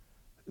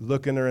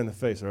 looking her in the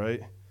face, all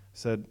right? I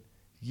said,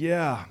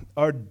 yeah,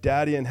 our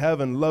daddy in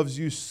heaven loves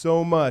you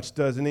so much,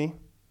 doesn't he?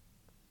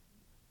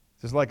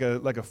 Just like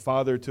a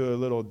father to a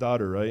little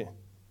daughter, right?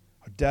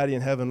 Our daddy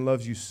in heaven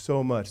loves you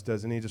so much,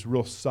 doesn't he? Just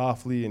real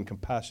softly and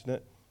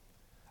compassionate.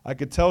 I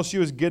could tell she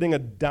was getting a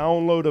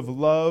download of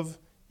love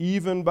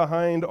even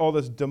behind all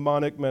this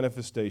demonic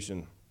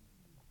manifestation.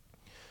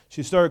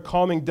 She started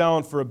calming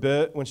down for a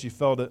bit when she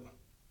felt it.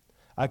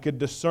 I could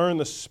discern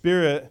the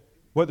Spirit,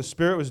 what the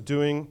Spirit was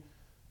doing,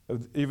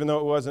 even though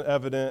it wasn't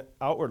evident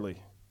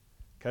outwardly.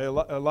 Okay, a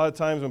lot of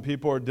times when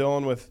people are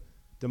dealing with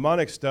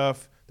demonic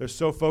stuff, they're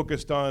so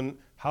focused on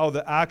how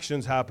the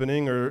action's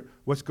happening or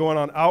what's going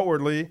on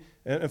outwardly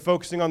and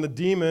focusing on the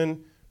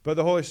demon, but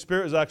the Holy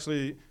Spirit is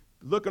actually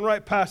looking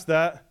right past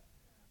that,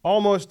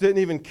 almost didn't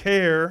even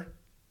care,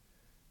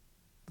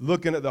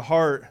 looking at the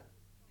heart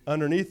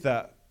underneath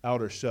that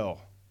outer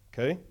shell,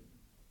 okay?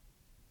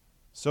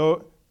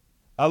 So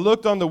I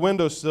looked on the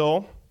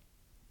windowsill,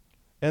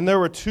 and there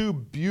were 2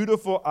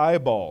 beautiful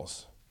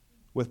eyeballs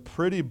with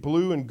pretty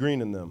blue and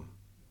green in them.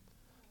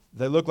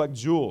 They look like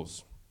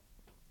jewels.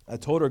 I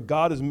told her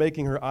God is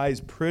making her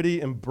eyes pretty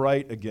and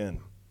bright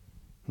again.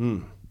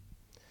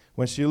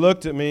 When she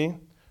looked at me,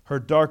 her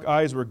dark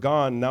eyes were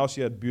gone. Now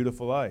she had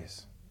beautiful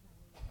eyes.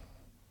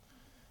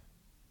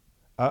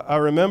 I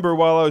remember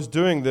while I was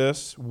doing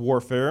this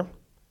warfare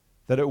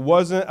that it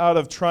wasn't out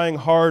of trying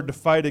hard to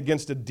fight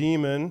against a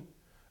demon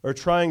or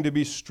trying to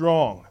be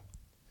strong.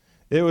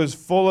 It was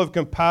full of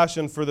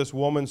compassion for this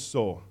woman's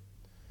soul.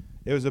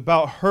 It was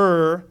about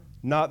her,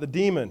 not the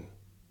demon.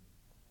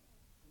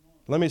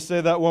 Let me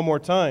say that one more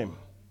time.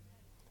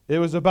 It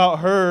was about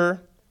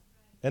her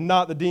and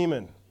not the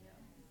demon.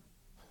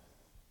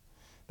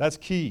 That's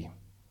key.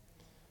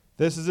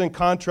 This is in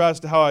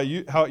contrast to how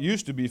it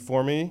used to be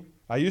for me.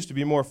 I used to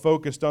be more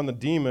focused on the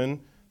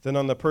demon than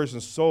on the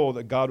person's soul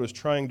that God was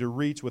trying to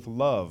reach with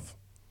love.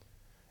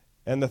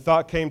 And the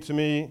thought came to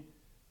me,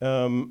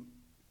 I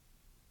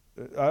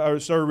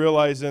started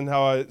realizing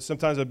how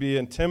sometimes I'd be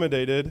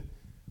intimidated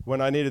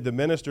when I needed to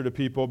minister to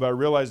people, but I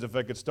realized if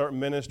I could start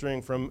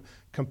ministering from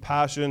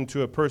compassion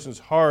to a person's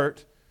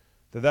heart,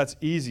 that's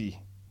easy.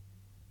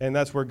 And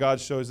that's where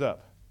God shows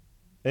up.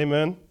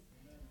 Amen?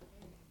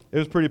 It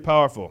was pretty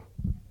powerful.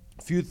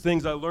 A few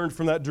things I learned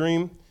from that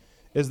dream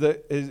is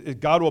that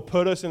God will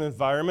put us in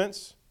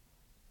environments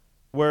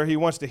where he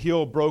wants to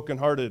heal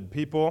brokenhearted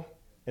people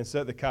and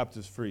set the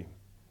captives free.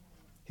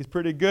 He's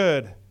pretty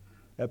good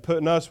at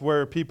putting us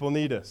where people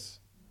need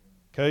us.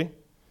 Okay?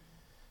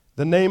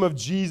 The name of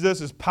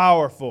Jesus is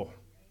powerful.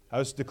 I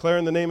was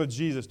declaring the name of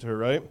Jesus to her,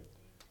 right?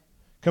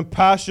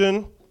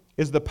 Compassion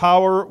is the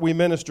power we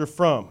minister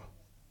from.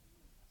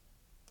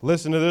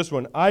 Listen to this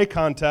one. Eye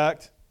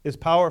contact is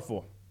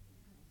powerful.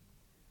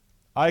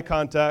 Eye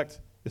contact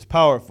is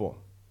powerful.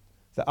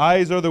 The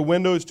eyes are the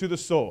windows to the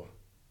soul.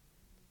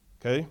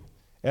 Okay?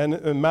 And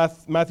in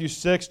Matthew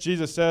 6,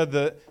 Jesus said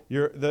that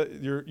you're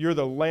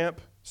the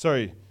lamp.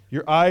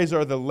 Your eyes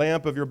are the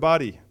lamp of your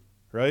body,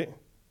 right?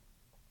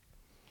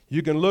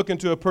 You can look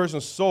into a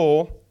person's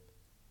soul,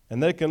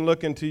 and they can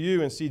look into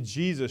you and see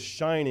Jesus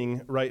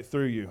shining right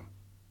through you.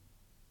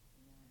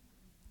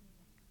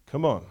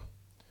 Come on.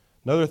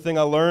 Another thing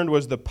I learned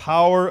was the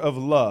power of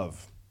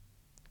love.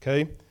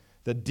 Okay?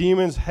 The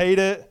demons hate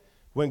it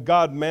when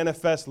God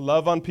manifests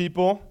love on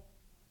people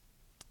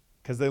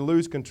because they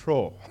lose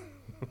control.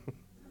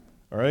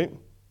 All right?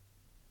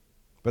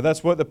 But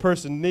that's what the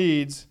person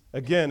needs.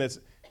 Again, it's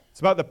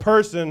about the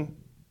person,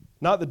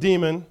 not the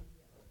demon.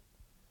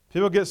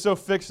 People get so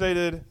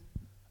fixated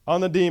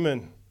on the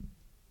demon.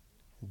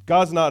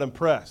 God's not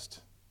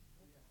impressed.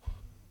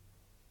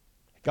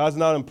 God's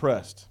not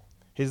impressed.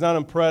 He's not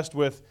impressed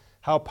with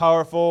how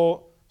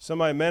powerful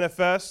somebody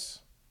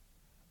manifests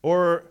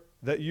or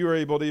that you are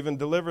able to even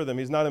deliver them.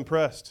 He's not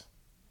impressed.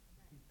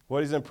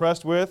 What he's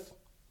impressed with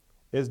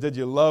is, did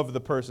you love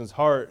the person's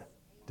heart?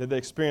 Did they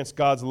experience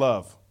God's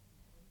love?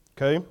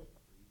 Okay?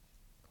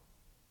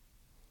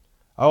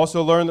 I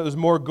also learned that there's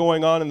more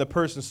going on in the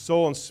person's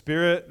soul and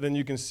spirit than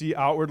you can see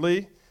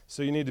outwardly.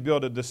 So you need to be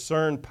able to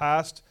discern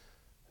past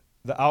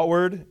the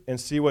outward and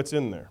see what's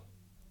in there.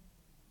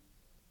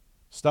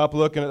 Stop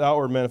looking at the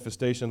outward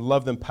manifestation.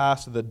 Love them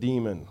past the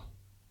demon.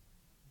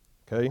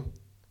 Okay?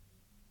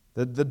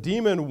 The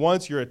demon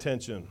wants your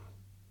attention.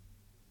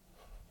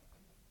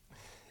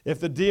 If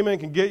the demon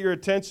can get your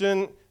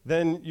attention,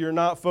 then you're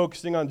not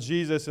focusing on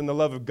Jesus and the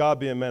love of God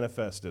being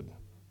manifested.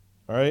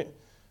 All right?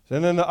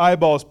 And then the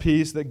eyeballs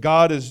piece, that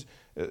God is,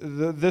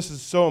 this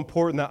is so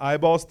important, that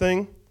eyeballs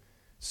thing.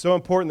 So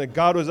important that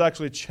God was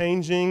actually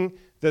changing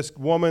this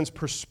woman's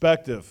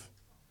perspective,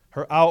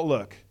 her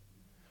outlook,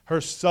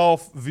 her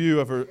self-view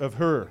of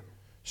her.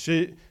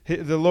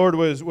 The Lord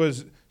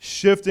was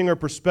shifting her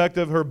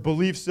perspective, her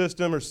belief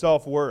system, her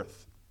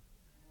self-worth.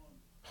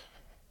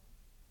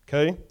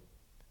 Okay?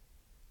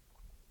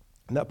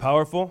 Isn't that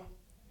powerful?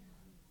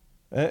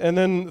 And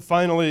then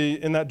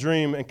finally, in that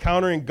dream,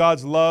 encountering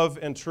God's love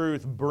and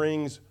truth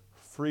brings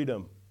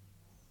freedom.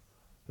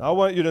 Now, I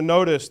want you to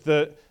notice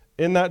that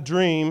in that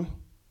dream,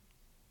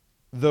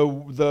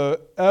 the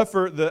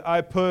effort that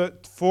I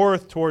put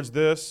forth towards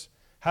this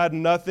had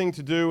nothing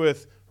to do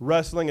with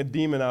wrestling a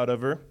demon out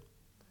of her.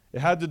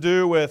 It had to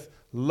do with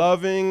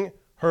loving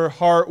her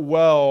heart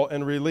well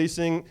and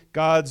releasing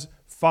God's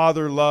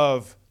Father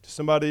love to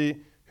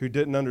somebody who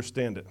didn't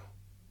understand it.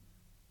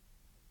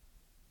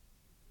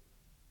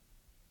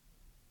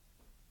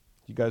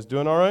 You guys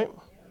doing all right?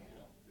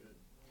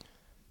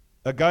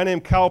 A guy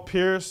named Cal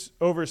Pierce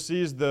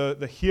oversees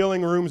the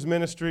Healing Rooms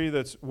ministry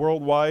that's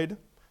worldwide.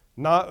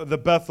 Not the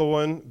Bethel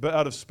one, but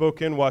out of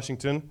Spokane,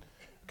 Washington.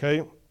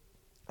 Okay?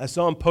 I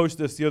saw him post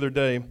this the other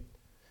day.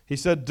 He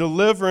said,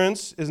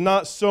 deliverance is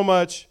not so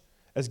much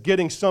as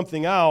getting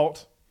something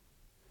out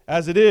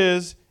as it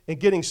is in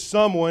getting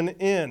someone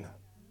in.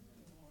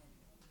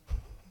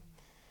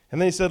 And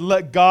then he said,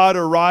 let God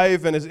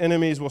arrive and his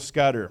enemies will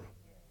scatter.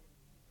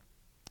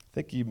 I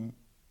think he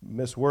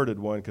misworded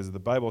one because the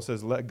Bible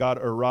says, let God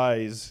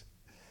arise.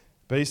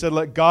 But he said,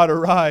 let God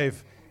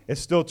arrive.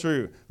 It's still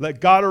true.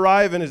 Let God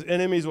arrive and his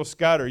enemies will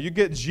scatter. You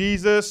get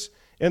Jesus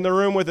in the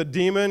room with a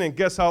demon, and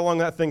guess how long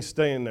that thing's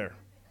staying there?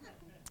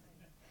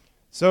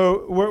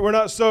 So we're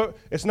not so,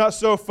 it's not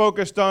so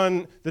focused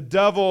on the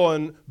devil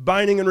and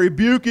binding and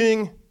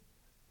rebuking,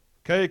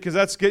 okay, because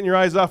that's getting your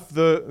eyes off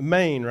the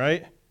main,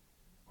 right?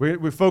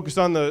 We focus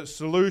on the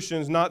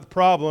solutions, not the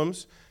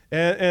problems,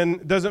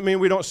 and doesn't mean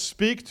we don't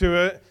speak to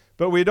it,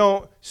 but we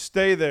don't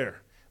stay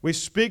there. We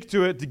speak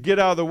to it to get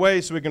out of the way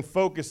so we can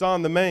focus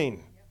on the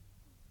main.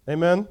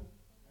 Amen?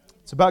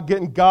 It's about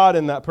getting God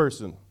in that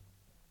person.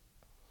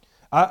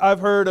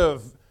 I've heard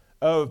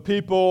of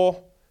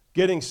people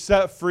getting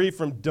set free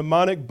from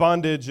demonic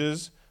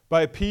bondages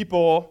by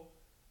people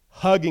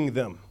hugging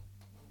them.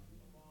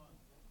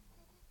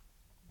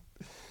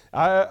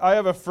 I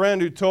have a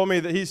friend who told me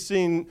that he's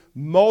seen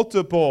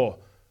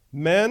multiple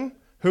men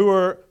who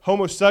are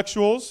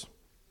homosexuals,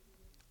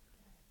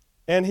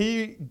 and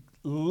he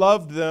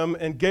loved them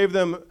and gave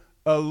them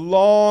a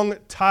long,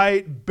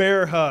 tight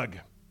bear hug.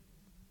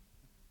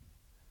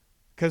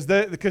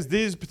 Because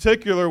these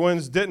particular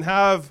ones didn't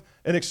have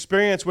an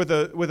experience with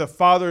a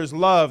father's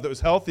love that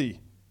was healthy.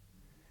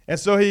 And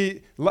so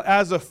he,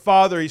 as a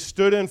father, he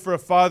stood in for a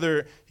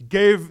father, he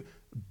gave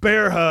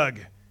bear hug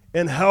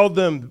and held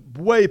them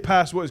way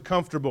past what was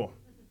comfortable.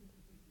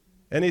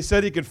 And he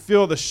said he could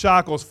feel the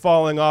shackles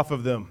falling off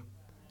of them,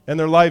 and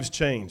their lives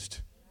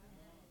changed.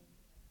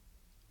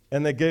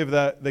 And they gave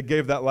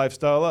that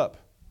lifestyle up.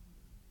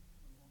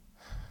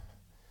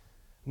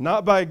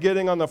 Not by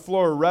getting on the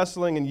floor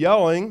wrestling and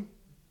yelling,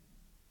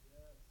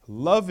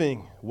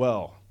 loving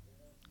well.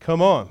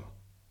 Come on.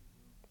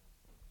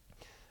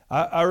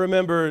 I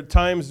remember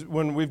times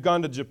when we've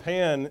gone to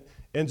Japan.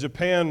 In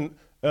Japan,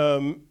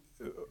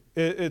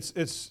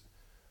 it's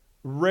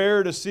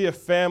rare to see a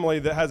family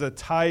that has a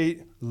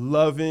tight,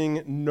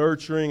 loving,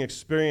 nurturing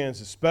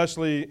experience,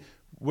 especially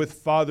with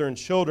father and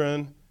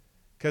children,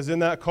 because in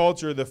that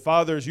culture, the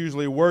father is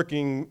usually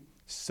working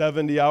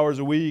 70 hours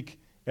a week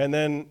and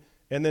then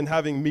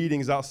having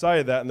meetings outside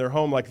of that, and they're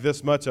home like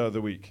this much out of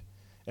the week.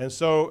 And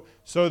so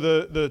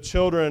the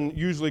children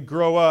usually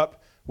grow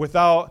up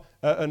without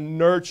a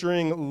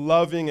nurturing,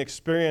 loving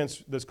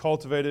experience that's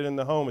cultivated in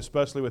the home,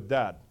 especially with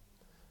dad.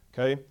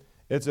 Okay?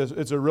 It's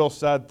a real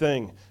sad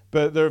thing.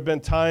 But there have been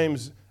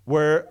times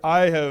where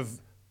I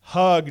have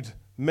hugged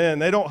men.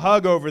 They don't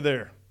hug over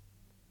there,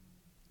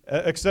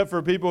 except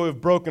for people who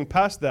have broken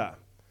past that.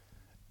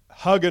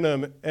 Hugging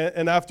them,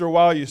 and after a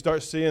while you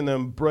start seeing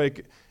them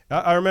break.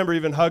 I remember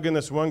even hugging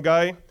this one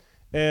guy,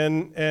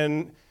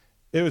 and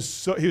he was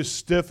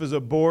stiff as a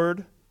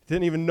board.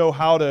 Didn't even know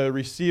how to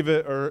receive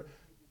it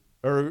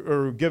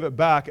or give it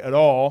back at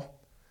all.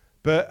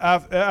 But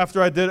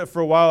after I did it for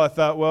a while, I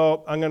thought,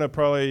 well, I'm going to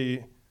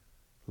probably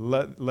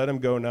let him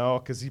go now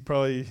because he's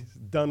probably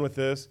done with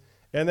this.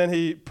 And then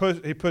he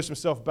pushed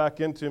himself back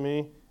into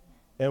me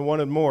and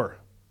wanted more.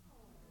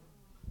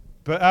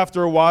 But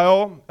after a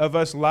while of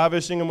us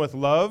lavishing him with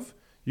love,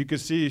 you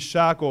could see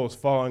shackles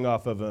falling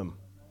off of him.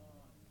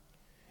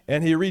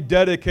 And he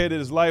rededicated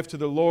his life to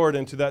the Lord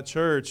and to that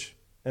church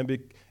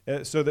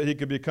so that he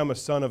could become a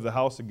son of the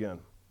house again.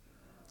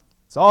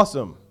 It's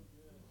awesome.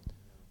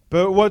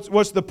 But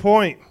what's the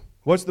point?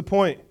 What's the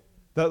point?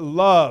 That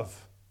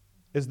love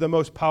is the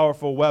most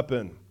powerful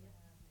weapon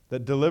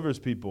that delivers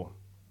people.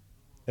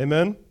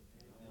 Amen?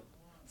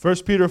 1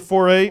 Peter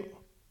 4:8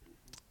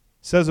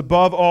 says,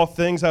 above all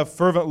things, have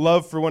fervent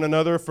love for one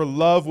another, for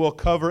love will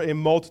cover a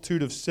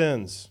multitude of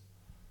sins.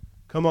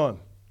 Come on.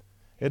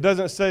 It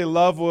doesn't say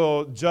love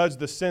will judge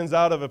the sins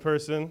out of a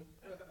person.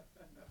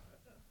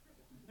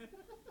 It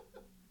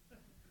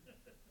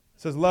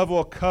says love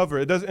will cover.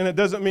 It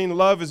doesn't mean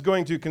love is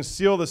going to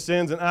conceal the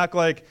sins and act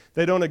like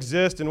they don't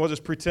exist and we'll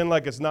just pretend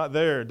like it's not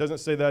there. It doesn't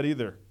say that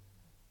either.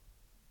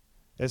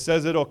 It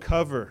says it'll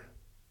cover.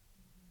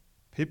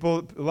 A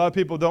lot of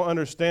people don't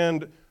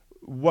understand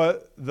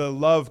what the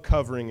love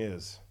covering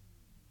is.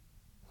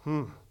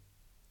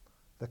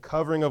 The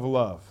covering of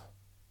love.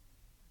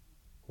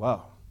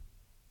 Wow.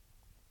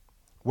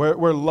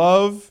 Where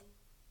love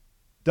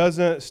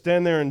doesn't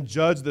stand there and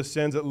judge the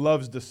sins, it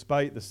loves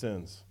despite the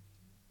sins.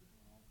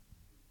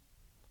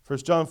 1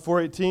 John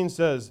 4:18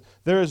 says,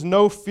 there is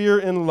no fear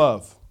in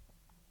love,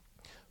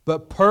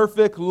 but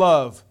perfect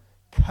love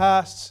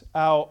casts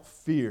out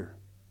fear.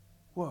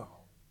 Whoa.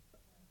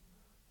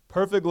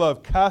 Perfect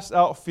love casts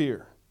out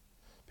fear,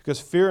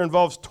 because fear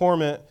involves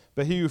torment,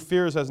 but he who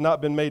fears has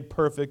not been made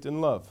perfect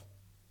in love.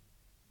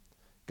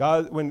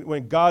 God,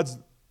 when God's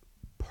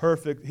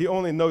perfect, he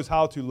only knows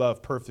how to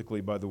love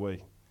perfectly, by the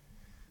way.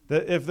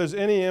 That if there's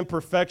any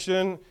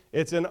imperfection,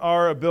 it's in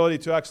our ability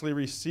to actually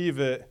receive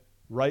it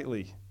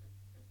rightly.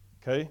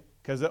 Okay?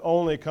 Because it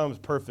only comes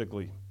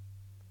perfectly.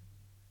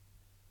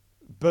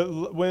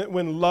 But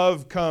when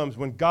love comes,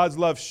 when God's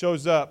love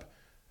shows up,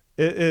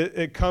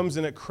 it comes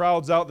and it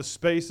crowds out the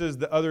spaces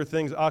that other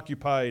things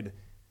occupied,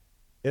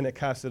 and it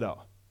casts it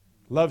out.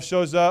 Love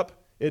shows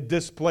up, it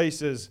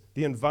displaces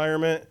the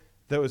environment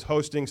that was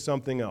hosting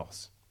something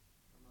else.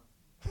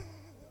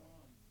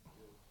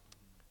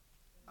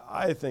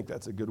 I think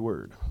that's a good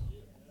word.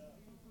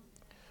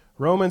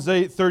 Romans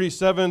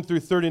 8:37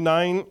 through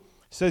 39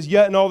 says,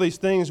 yet in all these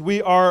things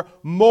we are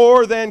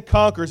more than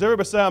conquerors.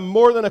 Everybody say, I'm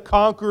more than a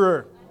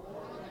conqueror.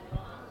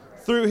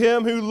 Through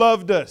him who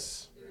loved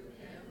us.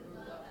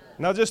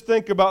 Now just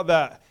think about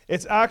that.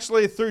 It's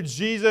actually through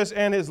Jesus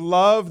and his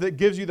love that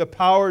gives you the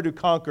power to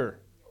conquer.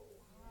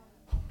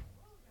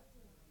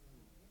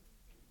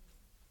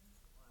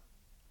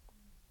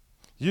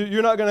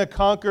 You're not going to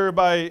conquer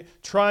by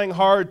trying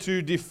hard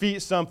to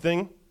defeat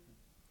something.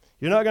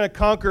 You're not going to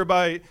conquer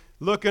by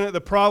looking at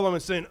the problem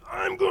and saying,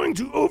 I'm going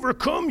to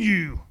overcome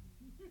you.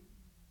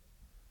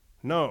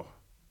 No.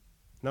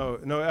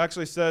 It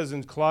actually says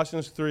in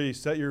Colossians 3,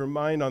 set your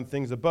mind on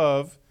things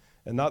above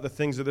and not the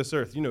things of this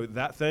earth. You know,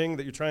 that thing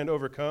that you're trying to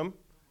overcome?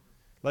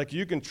 Like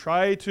you can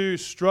try to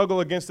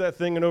struggle against that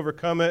thing and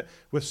overcome it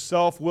with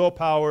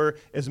willpower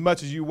as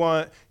much as you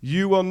want.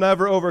 You will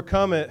never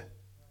overcome it.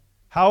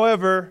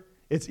 However,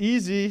 it's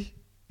easy.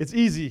 It's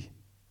easy.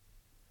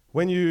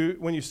 When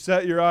you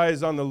set your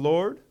eyes on the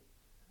Lord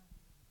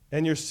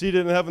and you're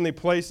seated in heavenly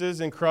places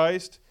in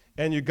Christ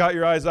and you got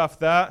your eyes off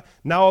that,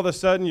 now all of a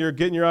sudden you're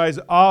getting your eyes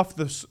off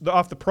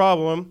the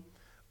problem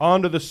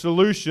onto the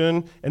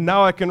solution, and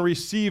now I can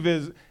receive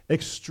his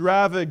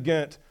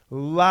extravagant,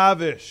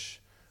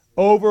 lavish,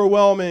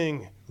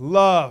 overwhelming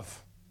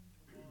love.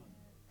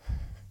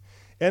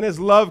 And his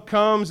love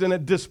comes and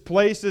it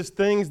displaces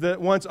things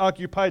that once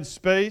occupied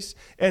space,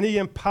 and he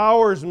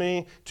empowers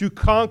me to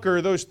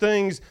conquer those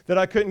things that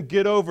I couldn't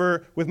get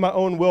over with my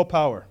own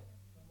willpower.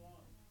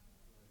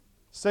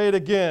 Say it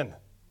again.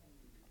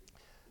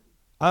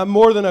 I'm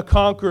more than a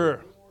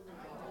conqueror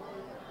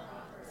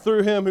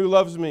through him who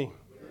loves me.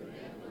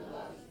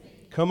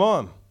 Come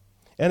on.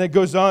 And it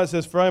goes on, it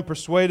says, for I am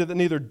persuaded that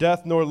neither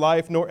death nor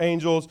life nor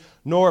angels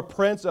nor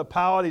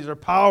principalities or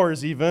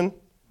powers even,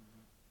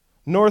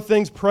 nor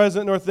things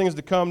present, nor things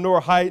to come,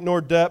 nor height, nor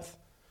depth,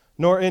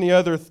 nor any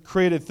other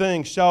created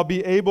thing shall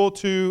be able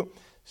to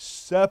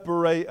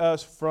separate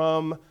us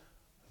from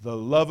the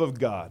love of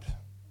God.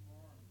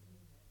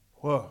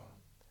 Whoa.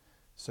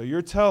 So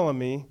you're telling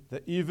me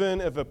that even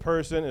if a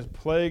person is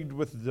plagued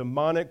with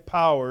demonic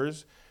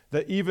powers,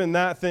 that even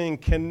that thing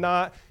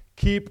cannot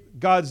keep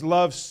God's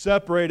love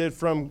separated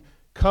from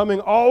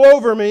coming all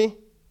over me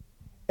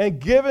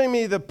and giving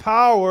me the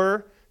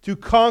power to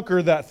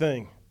conquer that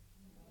thing.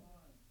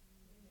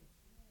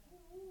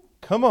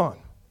 Come on.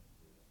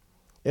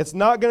 It's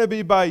not going to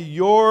be by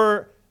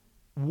your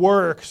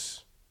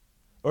works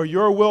or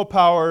your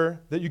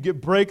willpower that you get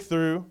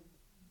breakthrough.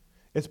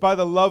 It's by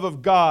the love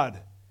of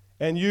God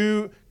and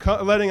you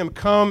letting him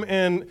come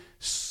and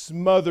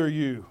smother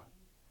you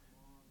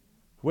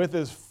with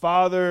his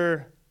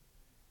Father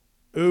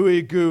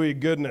ooey gooey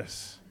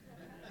goodness.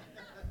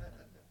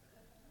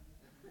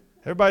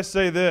 Everybody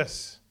say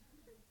this.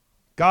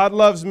 God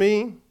loves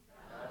me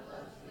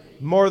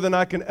more than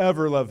I can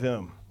ever love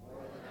him.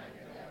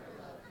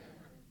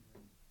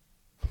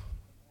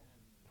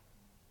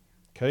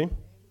 Okay?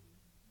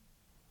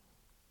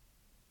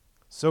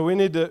 So we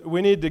need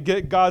to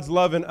get God's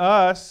love in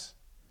us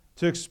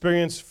to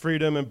experience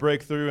freedom and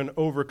breakthrough and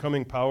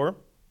overcoming power.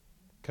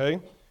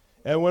 Okay?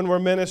 And when we're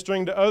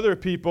ministering to other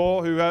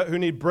people who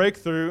need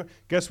breakthrough,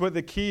 guess what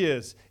the key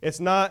is? It's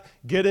not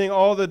getting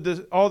all the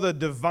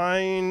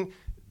divine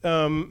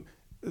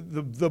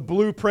the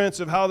blueprints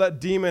of how that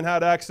demon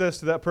had access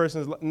to that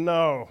person's life.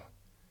 No.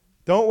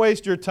 Don't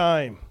waste your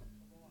time.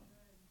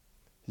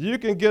 You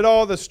can get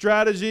all the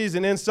strategies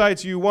and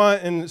insights you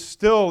want and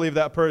still leave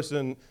that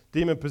person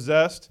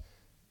demon-possessed.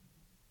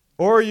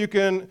 Or you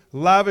can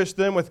lavish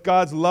them with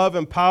God's love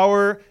and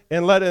power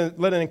and let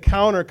an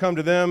encounter come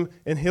to them,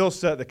 and he'll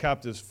set the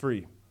captives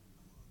free.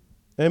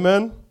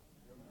 Amen?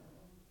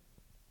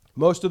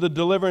 Most of the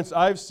deliverance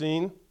I've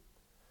seen,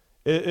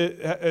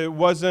 it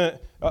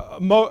wasn't...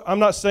 I'm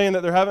not saying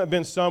that there haven't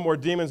been some where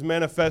demons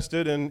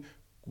manifested and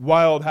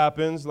wild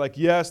happens. Like,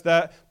 yes,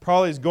 that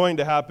probably is going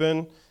to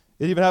happen.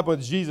 It even happened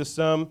with Jesus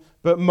some,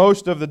 but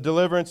most of the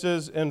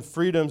deliverances and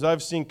freedoms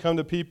I've seen come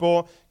to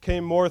people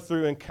came more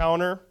through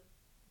encounter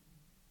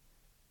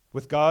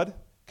with God,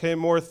 came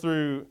more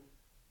through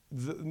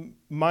the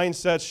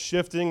mindsets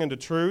shifting into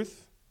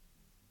truth,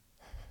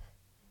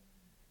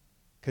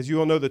 because you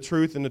will know the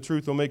truth and the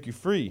truth will make you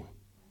free,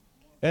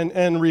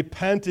 and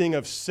repenting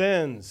of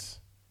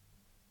sins,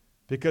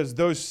 because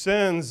those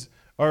sins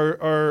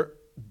are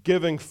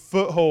giving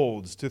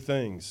footholds to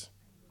things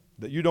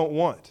that you don't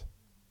want.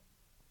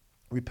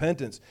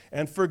 Repentance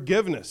and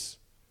forgiveness.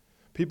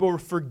 People are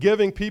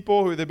forgiving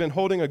people who they've been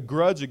holding a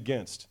grudge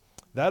against.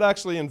 That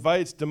actually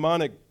invites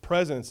demonic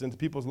presence into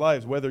people's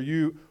lives, whether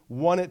you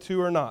want it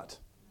to or not.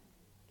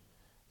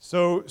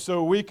 So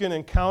we can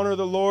encounter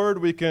the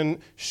Lord, we can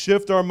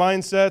shift our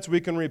mindsets,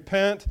 we can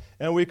repent,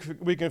 and we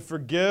can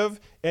forgive,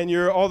 and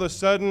you're all of a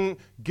sudden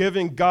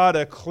giving God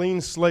a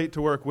clean slate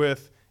to work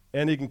with,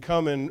 and he can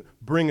come and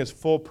bring his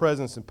full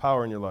presence and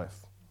power in your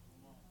life.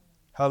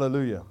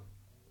 Hallelujah.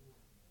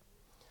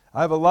 I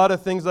have a lot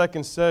of things I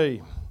can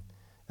say,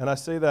 and I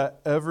say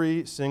that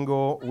every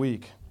single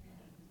week.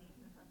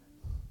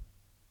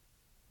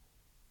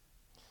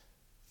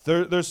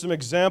 There's some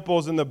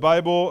examples in the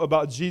Bible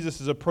about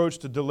Jesus' approach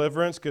to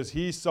deliverance because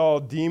he saw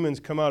demons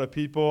come out of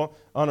people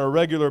on a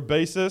regular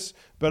basis.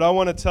 But I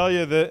want to tell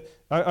you that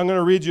I'm going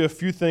to read you a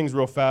few things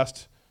real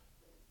fast.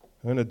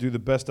 I'm going to do the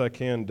best I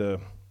can to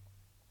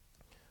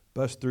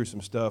bust through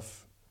some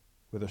stuff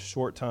with a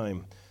short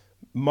time.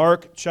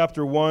 Mark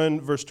chapter 1,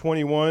 verse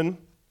 21.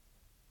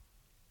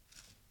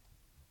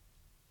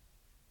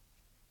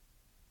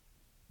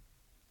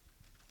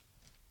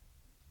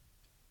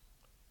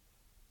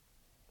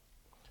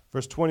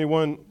 Verse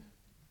 21,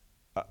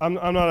 I'm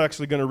not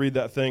actually going to read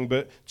that thing,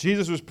 but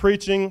Jesus was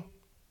preaching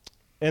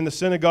in the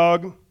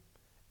synagogue,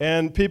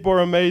 and people are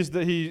amazed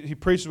that he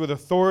preaches with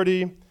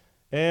authority.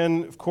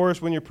 And, of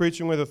course, when you're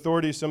preaching with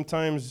authority,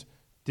 sometimes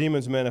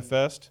demons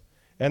manifest.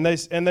 And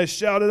they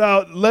shouted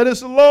out, "Let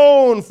us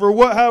alone, for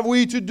what have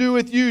we to do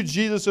with you,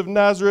 Jesus of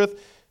Nazareth?"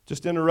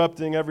 Just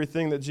interrupting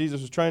everything that Jesus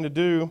was trying to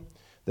do.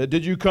 That,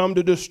 "Did you come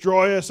to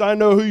destroy us? I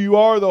know who you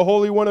are, the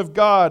Holy One of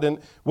God." And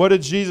what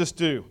did Jesus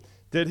do?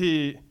 Did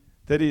he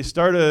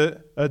start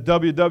a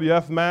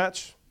WWF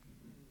match?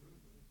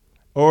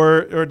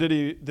 Or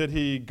did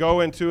he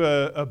go into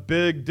a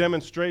big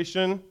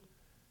demonstration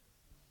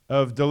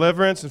of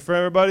deliverance for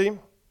everybody?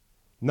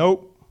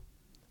 Nope.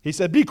 He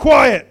said, "Be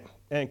quiet,"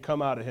 and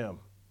come out of him.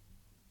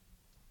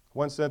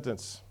 One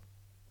sentence.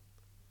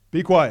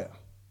 Be quiet.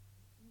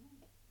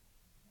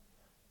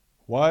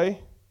 Why?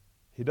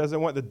 He doesn't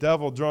want the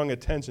devil drawing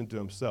attention to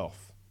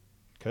himself.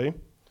 Okay?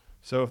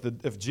 So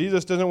if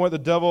Jesus doesn't want the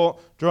devil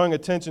drawing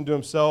attention to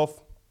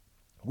himself,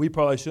 we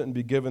probably shouldn't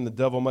be giving the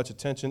devil much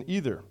attention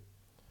either.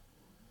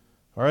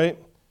 All right?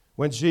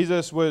 When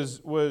Jesus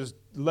was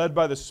led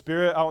by the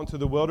Spirit out into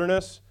the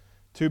wilderness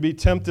to be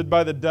tempted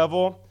by the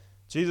devil,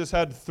 Jesus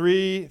had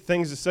 3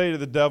 things to say to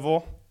the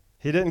devil.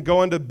 He didn't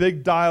go into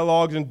big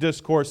dialogues and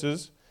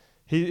discourses.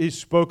 He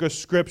spoke a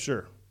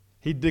scripture.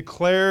 He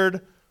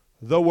declared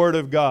the Word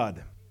of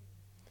God.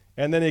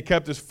 And then he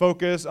kept his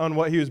focus on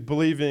what he was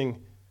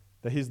believing,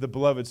 that he's the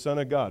beloved Son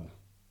of God.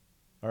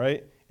 All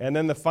right? And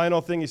then the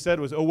final thing he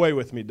said was, "Away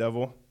with me,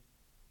 devil."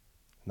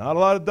 Not a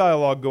lot of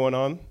dialogue going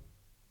on.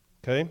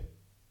 Okay?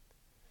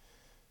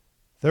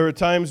 There were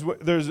times,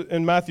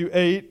 in Matthew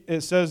 8,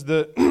 it says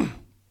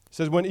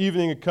when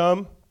evening had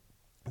come,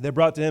 they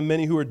brought to him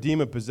many who were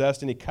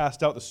demon-possessed, and he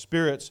cast out the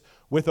spirits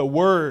with a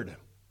word,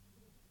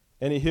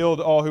 and he healed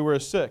all who were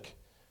sick.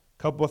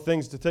 A couple of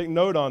things to take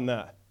note on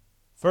that.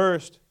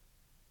 First,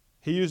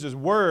 he uses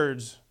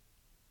words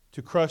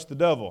to crush the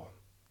devil,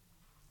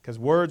 because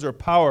words are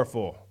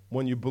powerful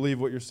when you believe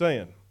what you're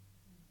saying.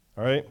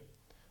 All right?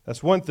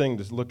 That's one thing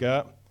to look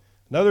at.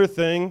 Another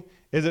thing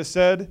is it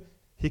said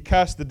he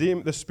cast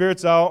the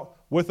spirits out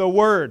with a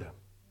word,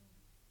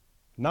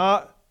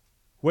 not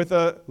with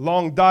a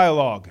long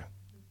dialogue,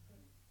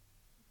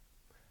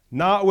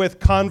 not with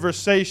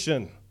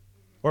conversation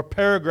or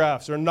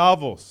paragraphs or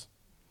novels.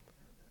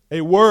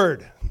 A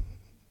word.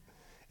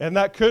 And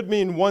that could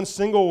mean one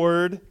single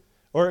word,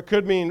 or it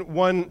could mean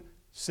one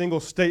single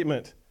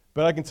statement.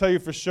 But I can tell you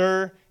for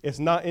sure, it's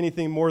not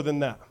anything more than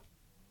that.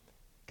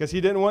 Because he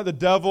didn't want the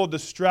devil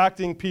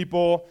distracting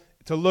people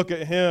to look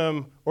at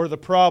him or the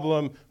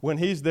problem when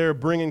he's there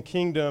bringing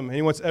kingdom. And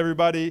he wants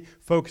everybody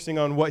focusing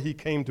on what he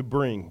came to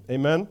bring.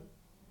 Amen?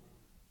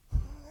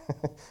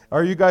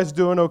 Are you guys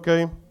doing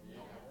okay?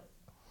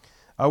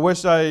 I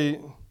wish I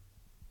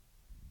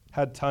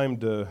had time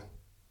to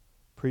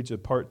preach a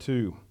part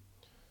 2.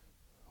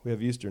 We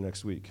have Easter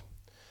next week.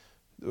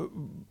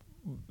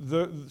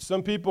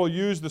 Some people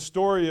use the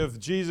story of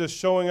Jesus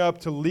showing up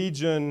to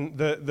Legion,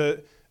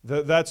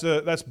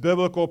 that's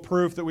biblical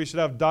proof that we should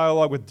have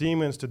dialogue with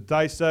demons to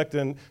dissect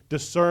and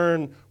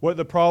discern what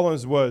the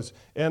problems was.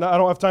 And I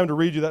don't have time to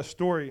read you that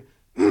story,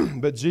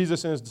 but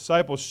Jesus and his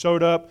disciples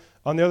showed up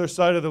on the other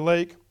side of the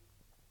lake.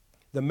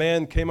 The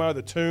man came out of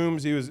the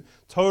tombs. He was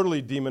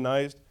totally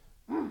demonized.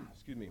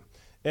 Excuse me.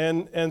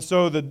 And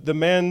so the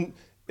man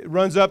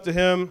runs up to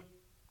him.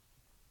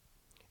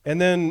 And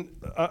then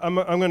I'm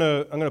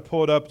gonna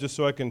pull it up just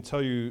so I can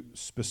tell you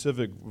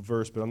specific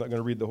verse, but I'm not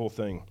gonna read the whole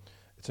thing.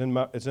 It's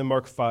in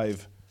Mark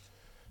 5.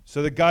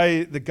 So the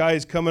guy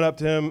is coming up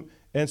to him,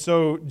 and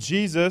so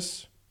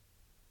Jesus,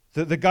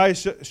 the guy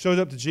shows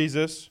up to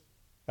Jesus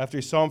after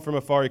he saw him from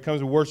afar. He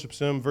comes and worships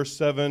him. Verse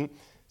 7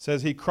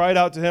 says, he cried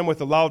out to him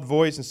with a loud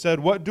voice and said,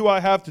 "What do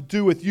I have to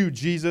do with you,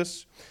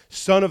 Jesus,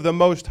 Son of the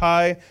Most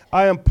High?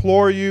 I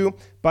implore you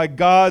by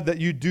God that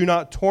you do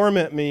not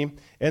torment me."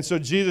 And so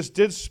Jesus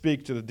did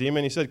speak to the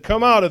demon. He said,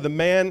 "Come out of the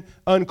man,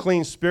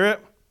 unclean spirit."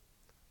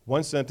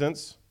 One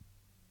sentence.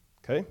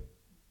 Okay?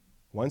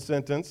 One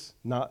sentence,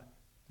 not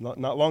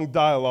long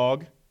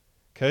dialogue.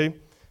 Okay?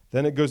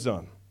 Then it goes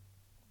on.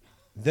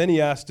 Then he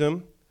asked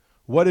him,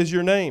 "What is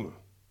your name?"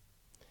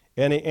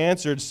 And he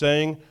answered,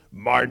 saying,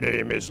 "My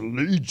name is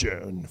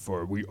Legion,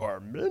 for we are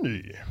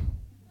many."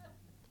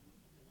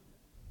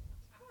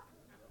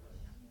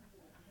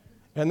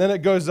 And then it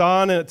goes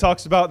on and it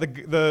talks about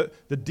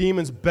the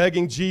demons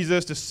begging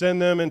Jesus to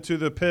send them into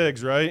the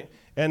pigs, right?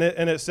 And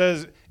it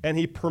says, and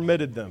he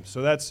permitted them.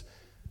 So that's,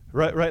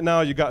 right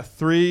now you got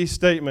 3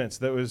 statements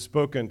that was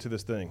spoken to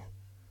this thing.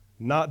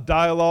 not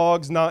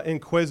dialogues, not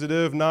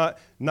inquisitive, not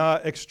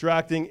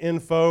extracting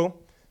info.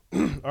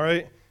 All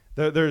right?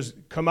 There's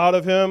come out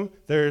of him,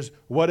 there's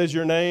what is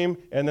your name,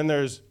 and then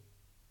there's,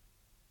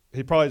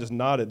 he probably just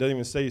nodded, didn't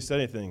even say he said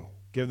anything.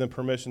 Give them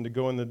permission to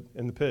go in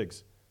the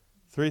pigs.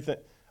 3 things.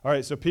 All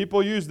right, so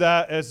people use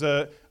that as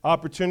an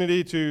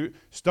opportunity to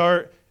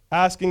start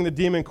asking the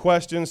demon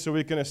questions so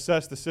we can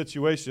assess the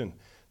situation.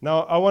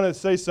 Now, I want to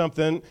say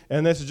something,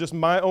 and this is just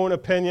my own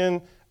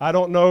opinion. I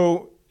don't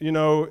know,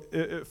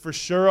 for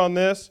sure on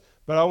this,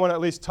 but I want to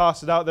at least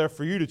toss it out there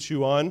for you to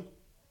chew on.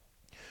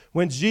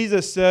 When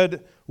Jesus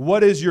said,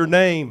 "What is your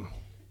name?"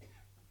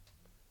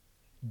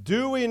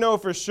 do we know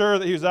for sure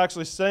that he was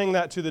actually saying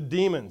that to the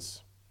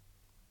demons?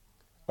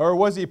 Or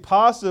was he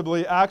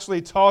possibly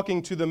actually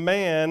talking to the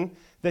man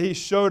that he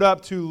showed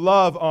up to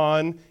love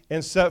on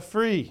and set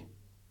free?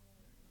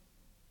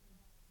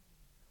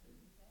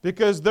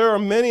 Because there are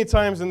many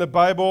times in the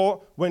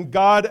Bible when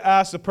God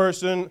asks a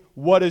person,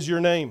 "What is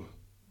your name?"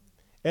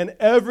 And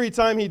every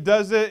time he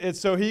does it, it's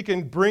so he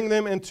can bring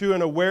them into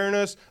an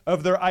awareness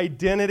of their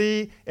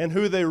identity and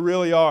who they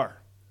really are.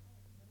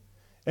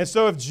 And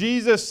so if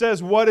Jesus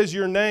says, "What is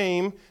your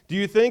name?" do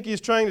you think he's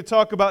trying to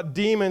talk about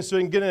demons so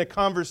he can get in a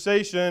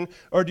conversation?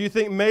 Or do you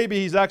think maybe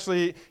he's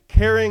actually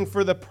caring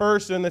for the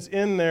person that's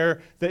in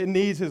there that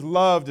needs his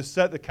love to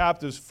set the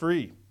captives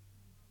free?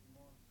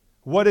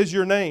 What is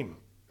your name?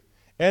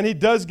 And he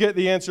does get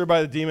the answer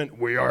by the demon,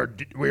 we are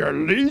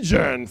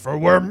legion, for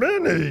we're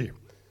many.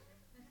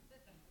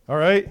 All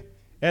right?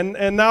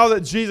 And now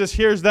that Jesus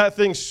hears that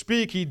thing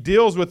speak, he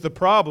deals with the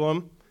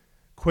problem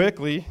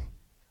quickly.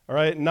 All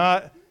right?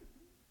 Not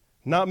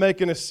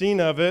making a scene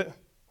of it.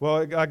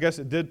 Well, I guess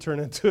it did turn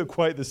into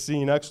quite the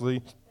scene,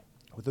 actually,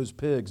 with those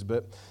pigs.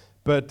 But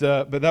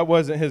that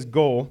wasn't his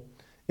goal.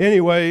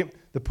 Anyway,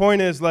 the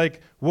point is,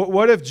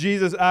 what if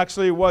Jesus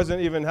actually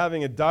wasn't even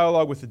having a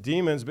dialogue with the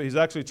demons, but he's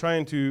actually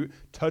trying to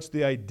touch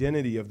the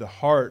identity of the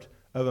heart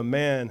of a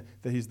man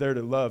that he's there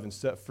to love and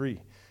set free?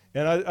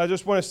 And I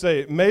just want to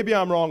say, maybe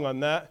I'm wrong on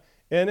that.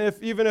 And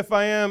even if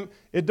I am,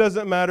 it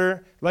doesn't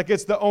matter.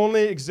 It's the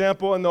only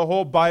example in the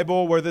whole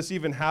Bible where this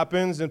even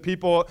happens, and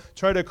people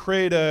try to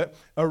create a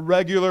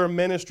regular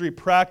ministry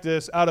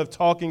practice out of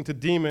talking to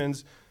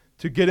demons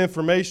to get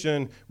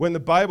information, when the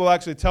Bible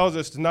actually tells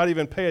us to not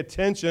even pay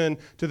attention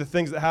to the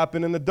things that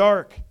happen in the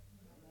dark.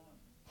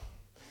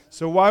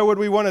 So why would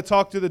we want to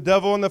talk to the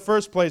devil in the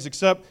first place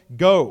except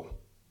go?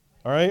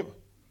 All right?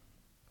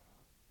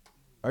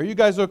 Are you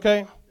guys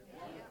okay?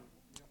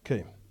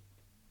 Okay.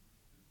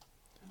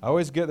 I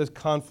always get this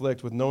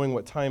conflict with knowing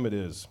what time it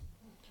is.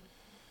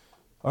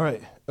 All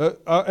right.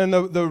 And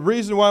the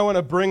reason why I want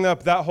to bring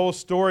up that whole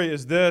story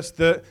is this,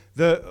 that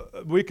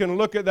we can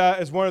look at that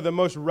as one of the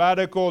most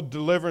radical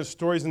deliverance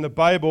stories in the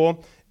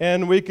Bible,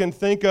 and we can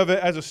think of it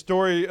as a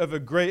story of a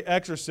great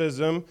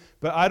exorcism,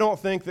 but I don't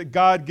think that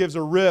God gives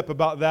a rip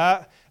about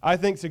that. I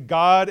think to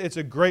God it's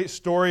a great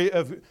story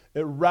of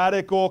a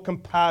radical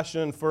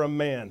compassion for a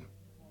man.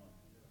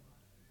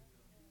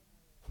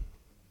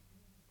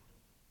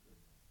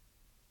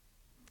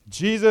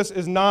 Jesus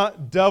is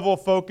not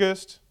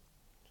devil-focused.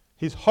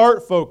 He's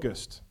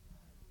heart-focused.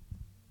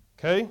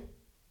 Okay?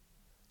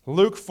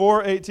 Luke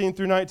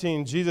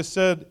 4:18-19, Jesus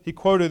said, he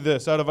quoted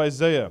this out of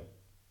Isaiah.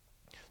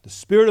 "The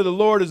Spirit of the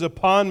Lord is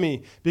upon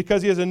me,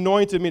 because he has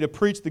anointed me to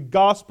preach the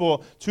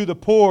gospel to the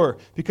poor,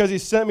 because he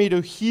sent me to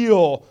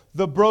heal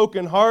the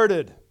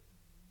brokenhearted."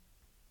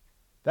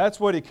 That's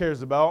what he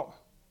cares about.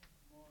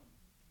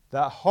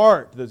 That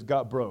heart that's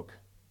got broke.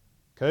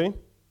 Okay?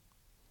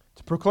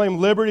 To proclaim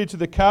liberty to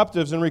the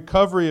captives and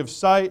recovery of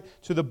sight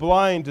to the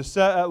blind, to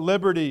set at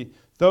liberty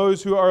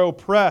those who are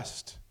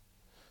oppressed,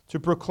 to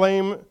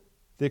proclaim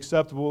the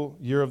acceptable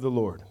year of the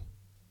Lord.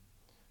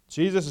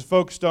 Jesus is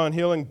focused on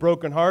healing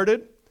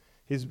brokenhearted.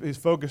 He's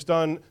focused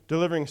on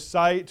delivering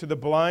sight to the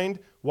blind.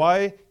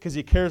 Why? Because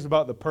he cares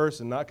about the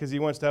person, not because he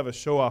wants to have a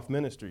show-off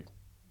ministry.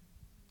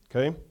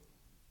 Okay?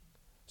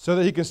 So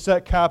that he can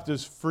set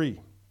captives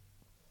free.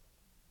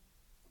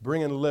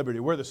 Bring in liberty.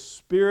 Where the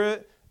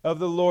Spirit of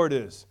the Lord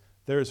is,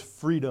 there is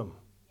freedom.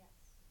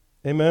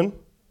 Amen?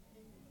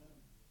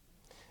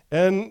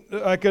 And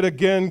I could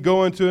again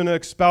go into an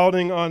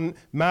expounding on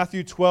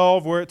Matthew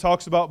 12, where it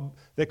talks about,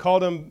 they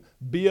called him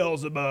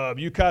Beelzebub.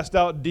 You cast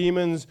out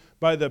demons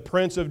by the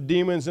prince of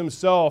demons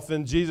himself.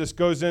 And Jesus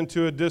goes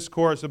into a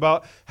discourse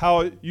about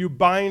how you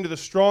bind the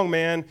strong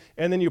man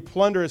and then you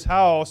plunder his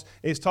house.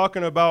 And he's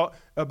talking about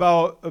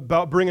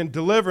bringing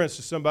deliverance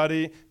to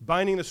somebody,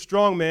 binding the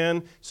strong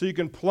man so you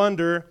can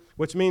plunder,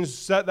 which means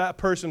set that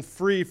person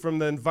free from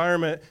the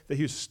environment that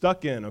he was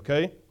stuck in,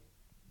 okay?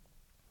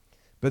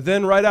 But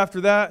then right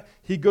after that,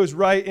 he goes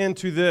right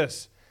into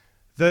this.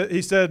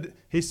 He said,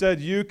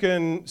 you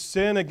can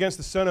sin against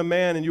the Son of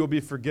Man and you will be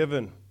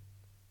forgiven.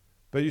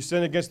 But you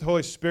sin against the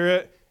Holy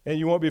Spirit and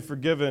you won't be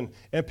forgiven.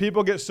 And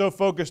people get so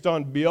focused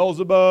on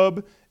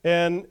Beelzebub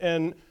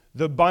and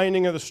the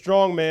binding of the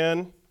strong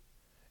man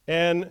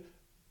and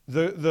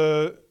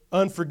the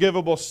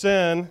unforgivable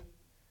sin,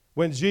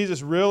 when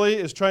Jesus really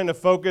is trying to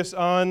focus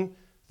on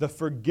the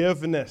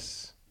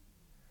forgiveness.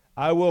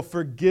 I will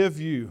forgive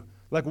you.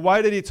 Like,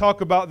 why did he talk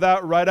about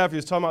that right after he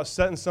was talking about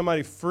setting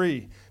somebody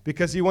free?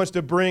 Because he wants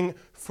to bring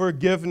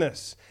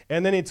forgiveness.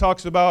 And then he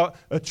talks about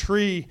a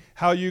tree,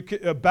 how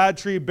a bad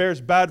tree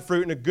bears bad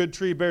fruit and a good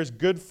tree bears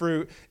good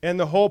fruit. And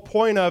the whole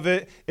point of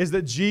it is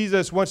that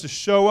Jesus wants to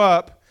show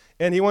up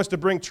and he wants to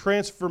bring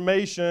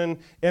transformation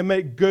and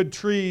make good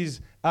trees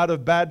out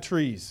of bad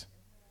trees.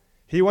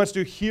 He wants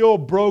to heal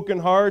broken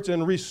hearts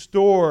and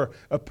restore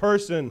a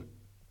person.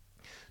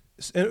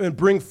 And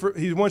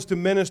he wants to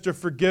minister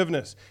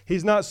forgiveness.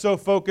 He's not so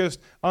focused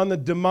on the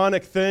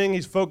demonic thing.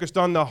 He's focused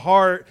on the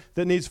heart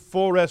that needs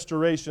full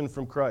restoration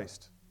from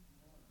Christ.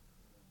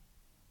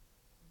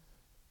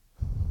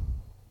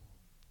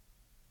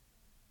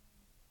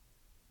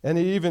 And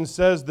he even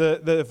says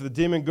that if the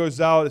demon goes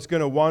out, it's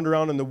going to wander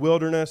around in the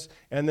wilderness,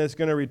 and then it's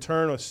going to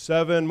return with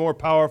 7 more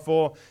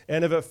powerful.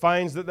 And if it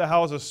finds that the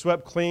house is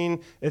swept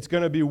clean, it's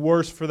going to be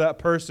worse for that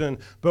person.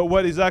 But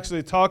what he's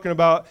actually talking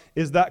about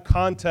is that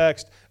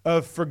context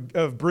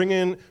of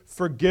bringing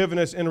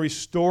forgiveness and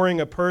restoring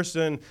a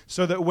person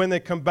so that when they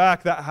come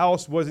back, that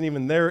house wasn't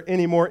even there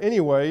anymore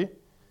anyway,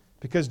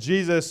 because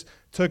Jesus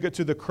took it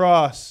to the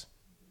cross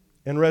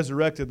and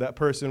resurrected that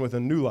person with a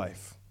new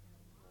life.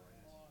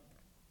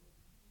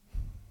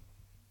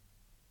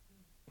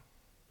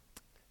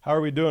 How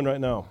are we doing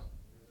right now?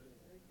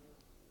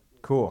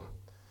 Cool.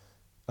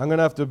 I'm going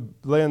to have to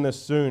lay in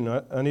this soon.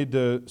 I need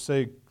to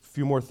say a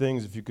few more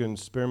things if you can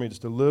spare me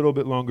just a little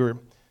bit longer.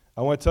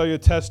 I want to tell you a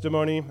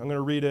testimony. I'm going to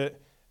read it.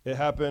 It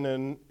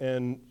happened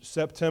in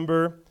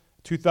September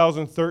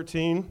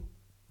 2013.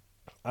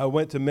 I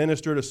went to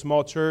minister at a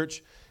small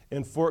church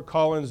in Fort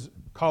Collins,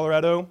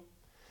 Colorado.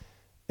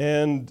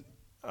 And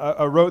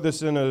I wrote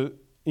this in an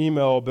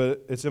email,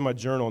 but it's in my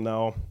journal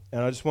now.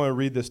 And I just want to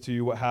read this to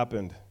you, what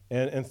happened.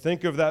 And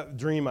think of that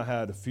dream I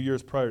had a few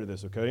years prior to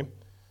this, okay?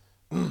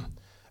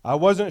 I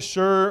wasn't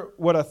sure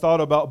what I thought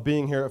about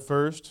being here at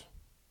first.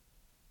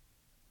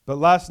 But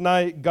last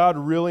night, God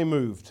really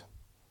moved.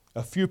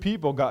 A few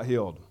people got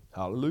healed.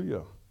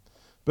 Hallelujah.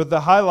 But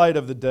the highlight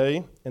of the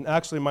day, and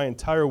actually my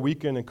entire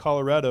weekend in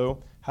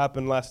Colorado,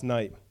 happened last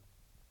night.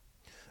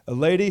 A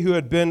lady who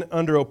had been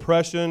under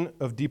oppression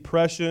of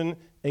depression,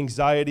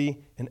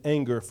 anxiety, and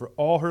anger for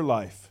all her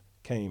life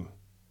came.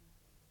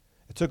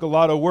 It took a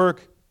lot of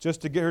work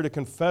just to get her to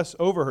confess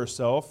over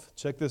herself,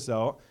 check this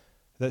out,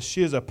 that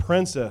she is a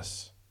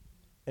princess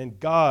and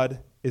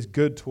God is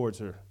good towards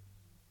her.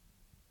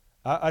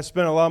 I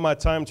spent a lot of my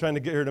time trying to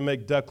get her to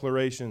make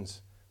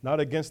declarations, not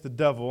against the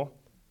devil,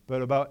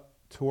 but about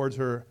towards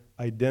her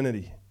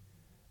identity.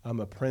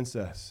 I'm a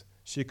princess.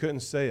 She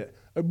couldn't say it.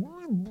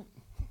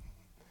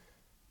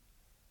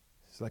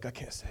 She's like, I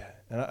can't say it.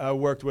 And I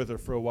worked with her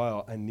for a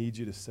while. I need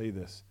you to say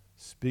this.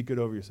 Speak it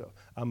over yourself.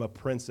 I'm a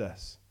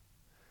princess.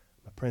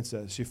 A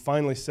princess. She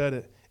finally said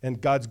it,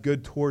 and God's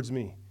good towards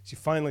me. She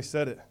finally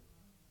said it.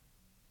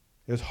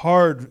 It was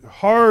hard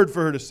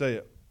for her to say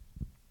it.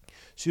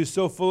 She was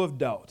so full of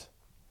doubt.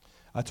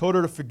 I told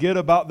her to forget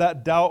about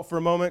that doubt for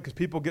a moment because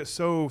people get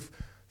so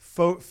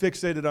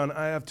fixated on,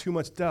 I have too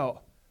much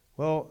doubt.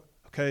 Well,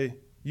 okay,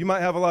 you might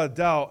have a lot of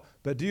doubt,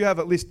 but do you have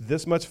at least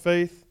this much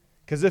faith?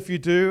 Because if you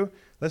do,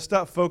 let's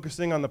stop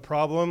focusing on the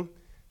problem,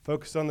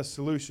 focus on the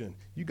solution.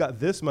 You got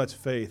this much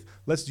faith.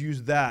 Let's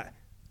use that.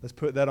 Let's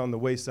put that on the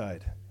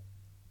wayside.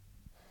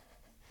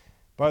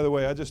 By the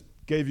way, I just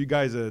gave you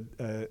guys a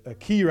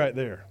key right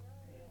there.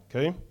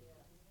 Okay?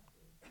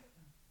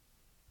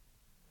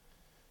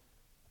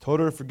 Told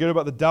her to forget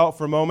about the doubt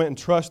for a moment and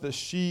trust that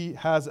she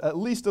has at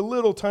least a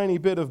little tiny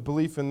bit of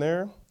belief in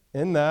there.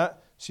 In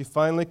that, she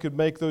finally could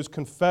make those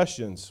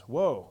confessions.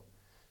 Whoa.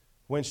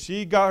 When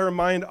she got her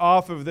mind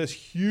off of this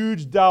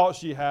huge doubt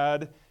she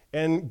had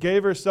and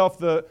gave herself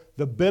the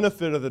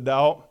benefit of the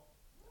doubt,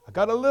 I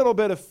got a little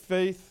bit of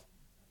faith.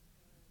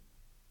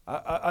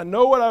 I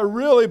know what I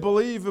really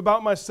believe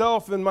about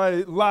myself and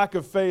my lack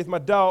of faith, my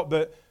doubt,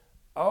 but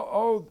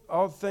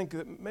I'll think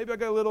that maybe I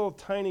got a little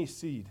tiny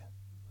seed,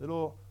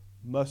 little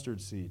mustard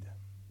seed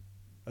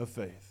of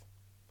faith.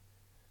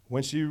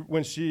 When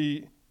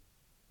she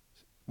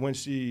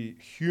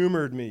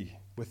humored me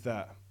with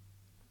that,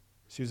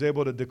 she was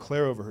able to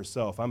declare over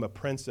herself, I'm a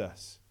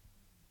princess.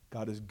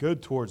 God is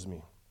good towards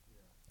me.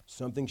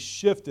 Something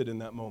shifted in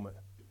that moment.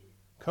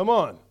 Come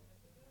on.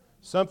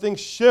 Something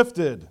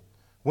shifted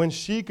when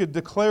she could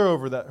declare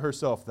over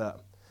herself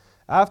that.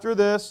 After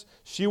this,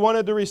 she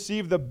wanted to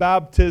receive the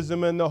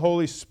baptism in the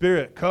Holy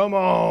Spirit. Come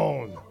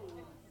on.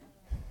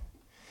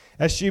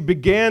 As she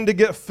began to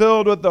get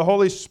filled with the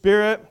Holy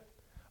Spirit,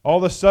 all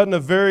of a sudden a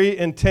very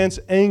intense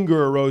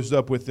anger arose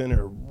up within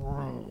her.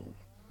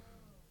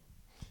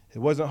 It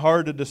wasn't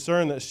hard to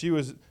discern that she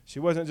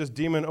wasn't just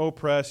demon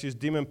oppressed, she was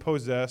demon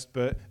possessed,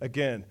 but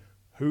again,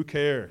 who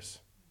cares?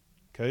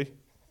 Okay?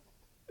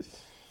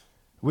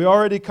 We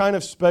already kind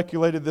of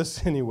speculated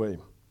this anyway.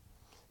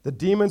 The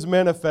demons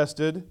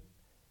manifested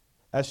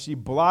as she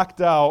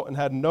blacked out and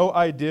had no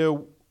idea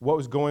what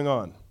was going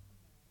on.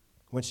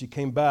 When she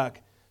came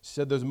back, she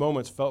said those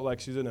moments felt like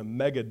she was in a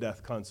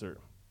Megadeth concert.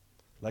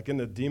 Like in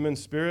the demon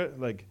spirit,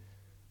 like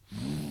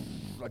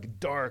like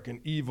dark and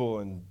evil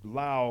and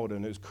loud,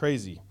 and it was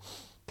crazy.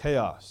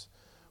 Chaos.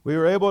 We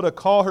were able to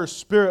call her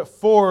spirit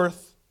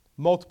forth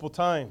multiple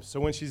times. So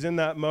when she's in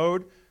that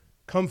mode,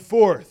 come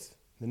forth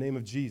in the name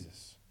of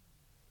Jesus.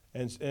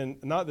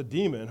 And not the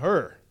demon,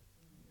 her.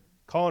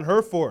 Calling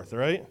her forth,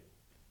 right?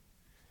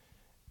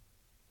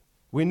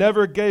 We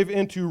never gave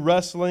into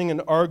wrestling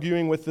and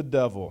arguing with the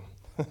devil.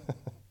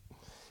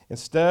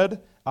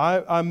 Instead,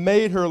 I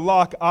made her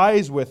lock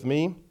eyes with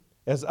me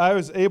as I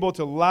was able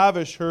to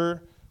lavish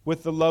her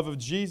with the love of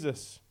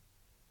Jesus.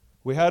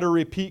 We had her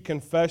repeat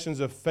confessions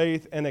of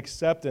faith and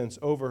acceptance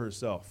over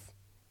herself.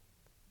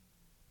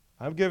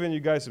 I'm giving you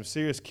guys some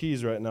serious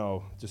keys right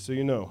now, just so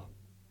you know.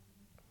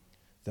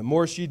 The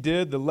more she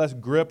did, the less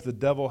grip the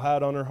devil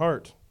had on her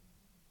heart.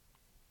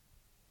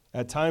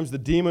 At times, the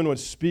demon would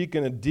speak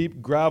in a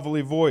deep,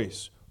 gravelly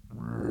voice.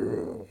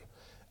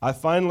 I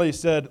finally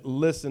said,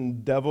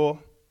 listen, devil,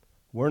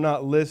 we're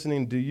not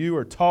listening to you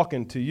or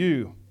talking to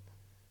you.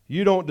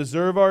 You don't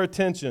deserve our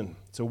attention.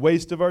 It's a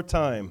waste of our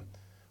time.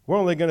 We're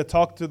only going to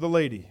talk to the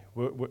lady.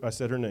 I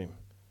said her name.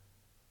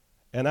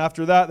 And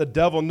after that, the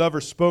devil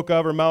never spoke out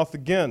of her mouth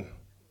again.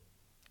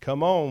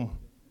 Come on.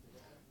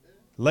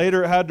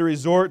 Later, it had to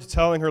resort to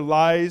telling her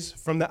lies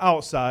from the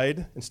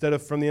outside instead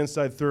of from the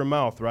inside through her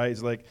mouth, right?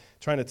 It's like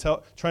trying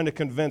to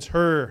convince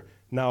her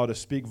now to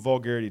speak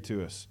vulgarity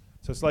to us.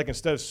 So it's like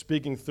instead of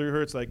speaking through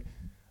her, it's like,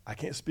 I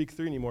can't speak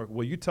through anymore.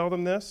 Will you tell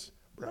them this?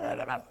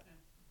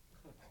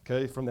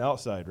 Okay, from the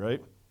outside,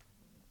 right?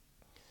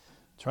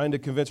 Trying to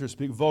convince her to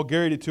speak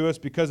vulgarity to us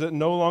because it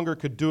no longer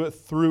could do it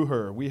through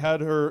her. We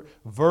had her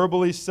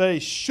verbally say,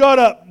 shut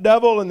up,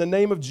 devil, in the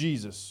name of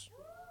Jesus.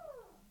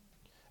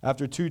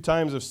 After 2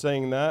 times of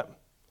saying that,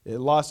 it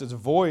lost its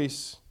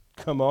voice.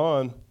 Come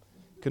on.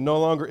 Could no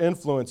longer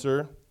influence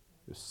her.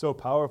 It was so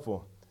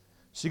powerful.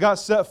 She got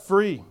set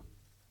free.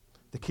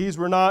 The keys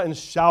were not in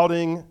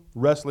shouting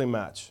wrestling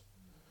match.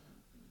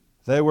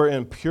 They were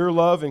in pure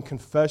love and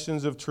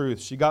confessions of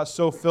truth. She got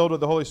so filled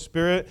with the Holy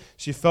Spirit,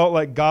 she felt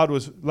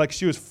like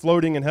she was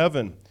floating in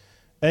heaven.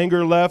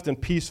 Anger left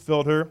and peace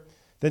filled her.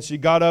 Then she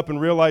got up and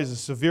realized the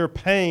severe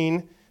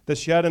pain that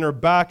she had in her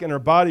back and her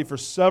body for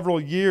several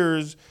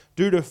years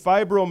due to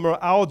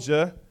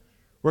fibromyalgia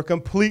were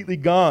completely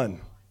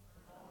gone.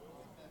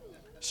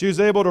 She was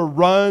able to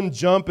run,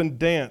 jump, and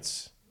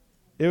dance.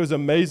 It was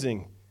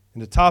amazing.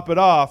 And to top it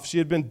off, she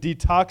had been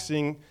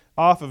detoxing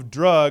off of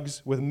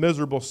drugs with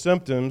miserable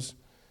symptoms.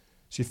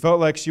 She felt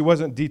like she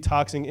wasn't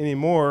detoxing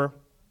anymore,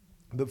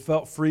 but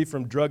felt free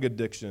from drug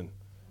addiction.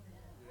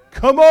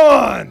 Come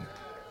on!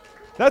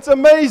 That's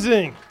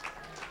amazing.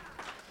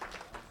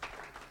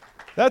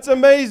 That's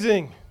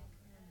amazing.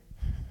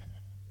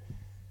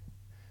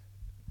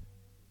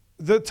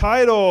 The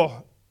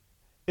title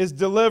is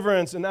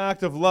Deliverance, an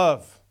Act of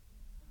Love.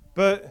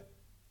 But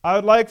I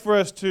would like for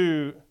us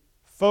to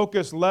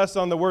focus less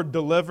on the word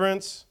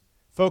deliverance,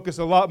 focus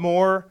a lot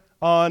more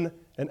on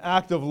an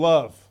act of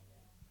love.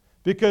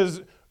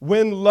 Because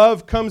when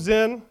love comes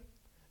in,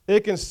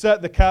 it can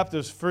set the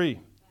captives free.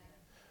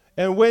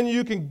 And when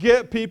you can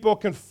get people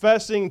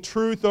confessing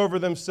truth over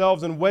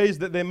themselves in ways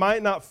that they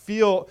might not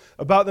feel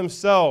about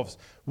themselves,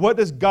 what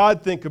does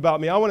God think about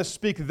me? I want to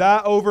speak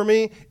that over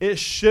me. It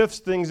shifts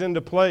things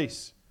into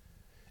place.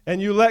 And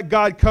you let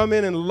God come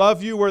in and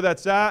love you where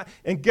that's at.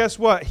 And guess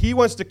what? He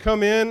wants to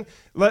come in.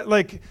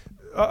 I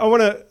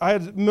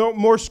had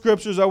more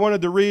scriptures I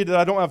wanted to read that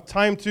I don't have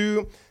time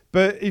to.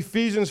 But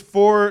Ephesians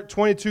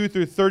 4:22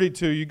 through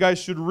 32, you guys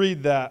should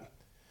read that.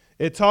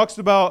 It talks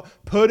about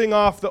putting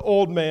off the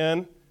old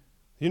man,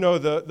 you know,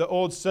 the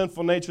old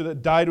sinful nature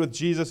that died with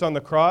Jesus on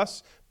the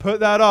cross. Put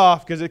that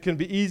off because it can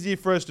be easy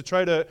for us to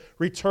try to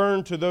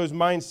return to those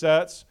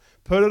mindsets.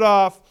 Put it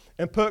off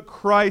and put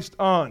Christ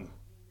on.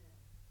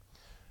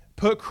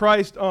 Put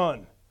Christ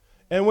on.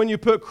 And when you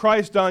put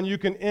Christ on, you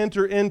can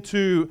enter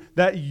into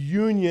that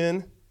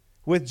union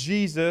with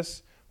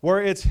Jesus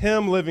where it's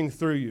Him living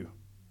through you.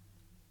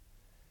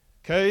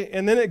 Okay?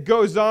 And then it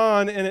goes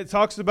on and it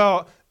talks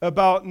about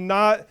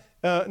not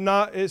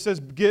it says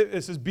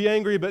be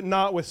angry but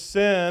not with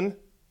sin.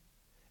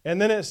 And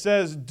then it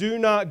says do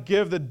not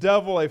give the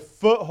devil a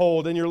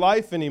foothold in your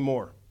life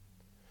anymore.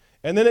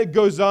 And then it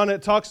goes on,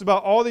 it talks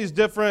about all these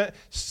different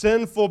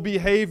sinful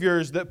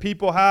behaviors that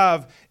people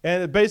have,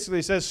 and it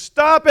basically says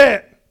stop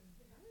it.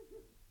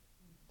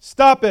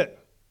 Stop it.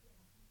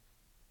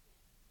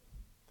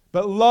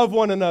 But love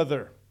one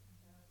another.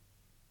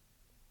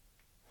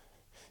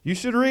 You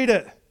should read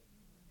it.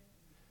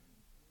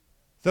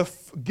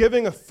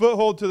 Giving a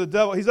foothold to the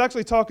devil. He's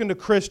actually talking to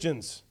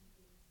Christians.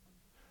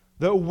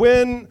 That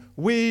when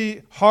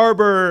we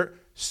harbor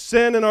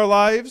sin in our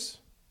lives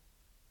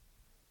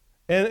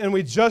and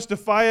we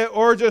justify it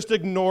or just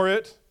ignore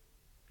it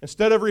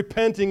instead of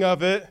repenting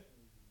of it,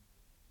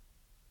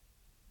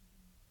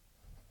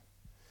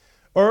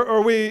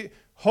 or we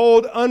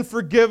hold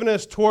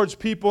unforgiveness towards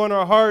people in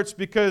our hearts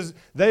because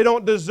they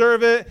don't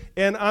deserve it,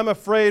 and I'm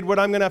afraid what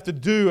I'm going to have to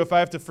do if I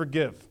have to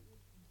forgive.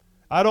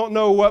 I don't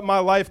know what my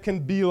life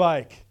can be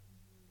like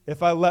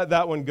if I let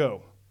that one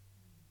go.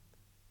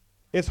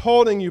 It's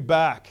holding you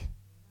back.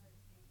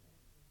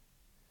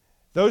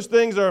 Those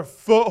things are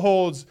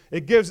footholds.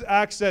 It gives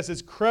access.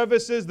 It's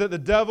crevices that the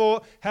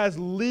devil has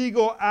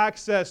legal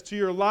access to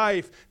your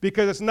life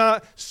because it's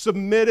not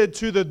submitted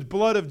to the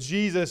blood of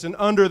Jesus and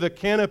under the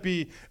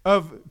canopy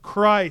of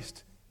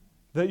Christ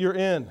that you're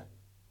in.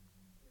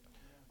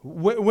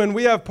 When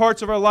we have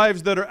parts of our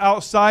lives that are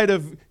outside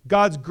of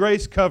God's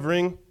grace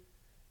covering,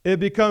 it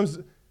becomes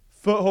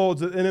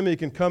footholds that the enemy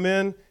can come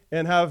in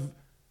and have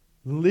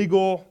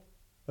legal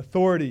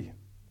authority.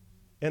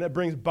 And it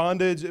brings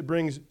bondage, it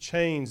brings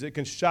chains, it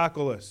can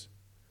shackle us,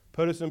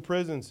 put us in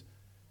prisons.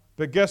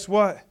 But guess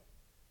what?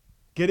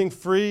 Getting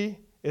free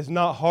is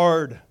not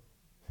hard.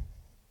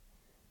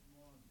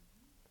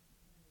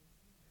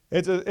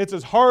 It's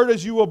as hard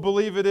as you will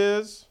believe it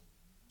is.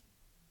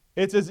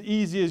 It's as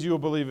easy as you will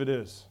believe it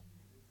is.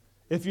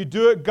 If you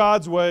do it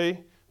God's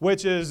way,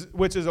 which is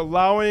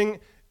allowing,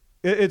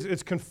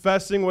 it's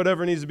confessing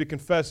whatever needs to be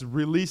confessed,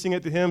 releasing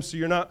it to Him so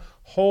you're not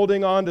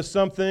holding on to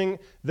something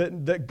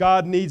that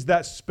God needs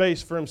that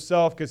space for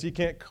Himself because He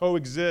can't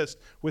coexist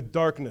with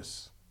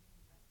darkness.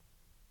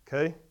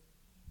 Okay?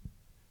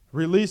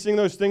 Releasing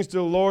those things to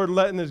the Lord,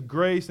 letting His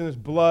grace and His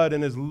blood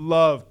and His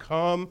love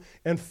come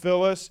and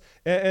fill us.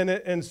 And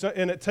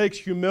it takes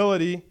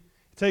humility.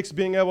 It takes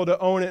being able to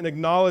own it and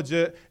acknowledge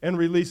it and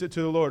release it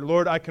to the Lord.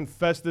 Lord, I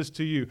confess this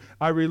to you.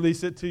 I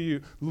release it to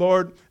you.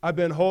 Lord, I've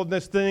been holding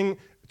this thing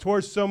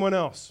towards someone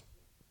else.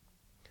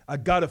 I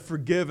got to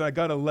forgive. I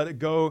got to let it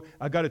go.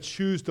 I got to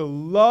choose to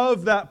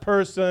love that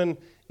person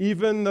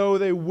even though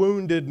they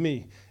wounded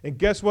me. And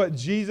guess what?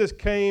 Jesus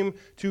came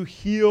to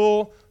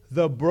heal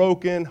the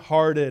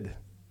brokenhearted.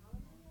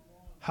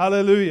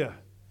 Hallelujah.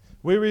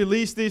 We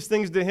release these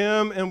things to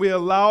Him and we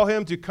allow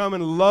Him to come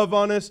and love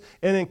on us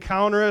and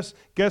encounter us.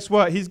 Guess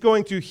what? He's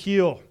going to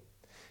heal.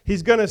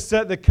 He's going to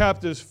set the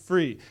captives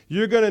free.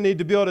 You're going to need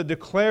to be able to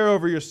declare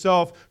over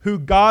yourself who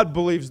God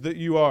believes that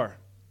you are.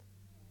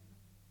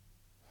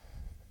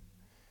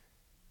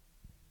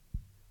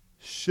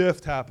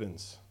 Shift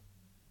happens.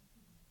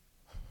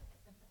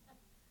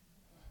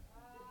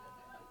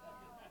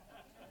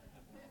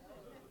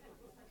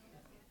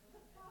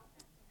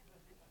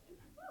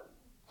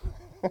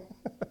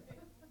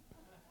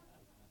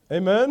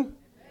 Amen?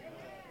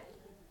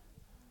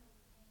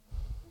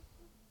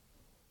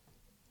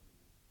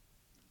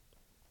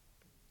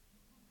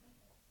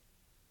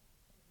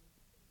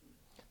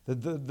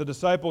 The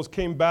disciples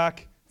came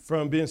back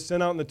from being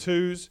sent out in the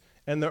twos,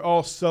 and they're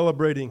all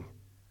celebrating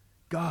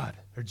God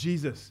or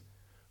Jesus.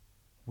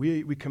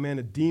 We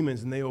commanded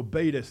demons, and they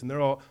obeyed us, and they're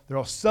all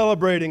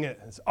celebrating it.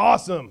 It's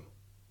awesome.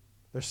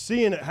 They're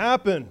seeing it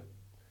happen.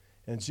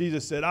 And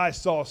Jesus said, I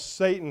saw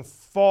Satan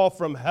fall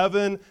from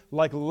heaven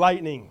like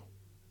lightning.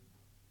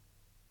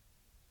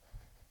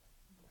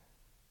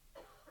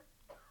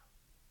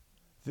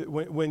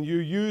 When you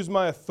use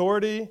my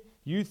authority,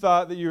 you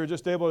thought that you were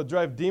just able to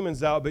drive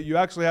demons out, but you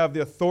actually have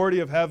the authority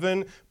of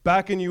heaven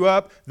backing you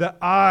up, that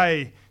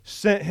I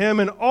sent him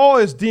and all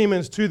his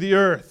demons to the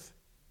earth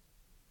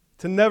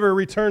to never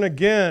return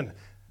again.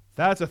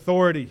 That's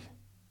authority.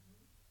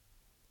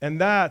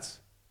 And that's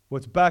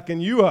what's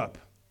backing you up.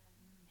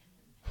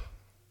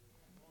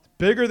 It's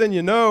bigger than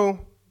you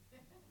know.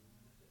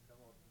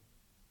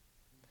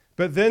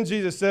 But then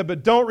Jesus said,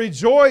 but don't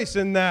rejoice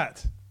in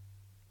that.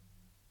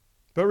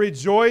 But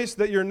rejoice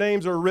that your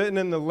names are written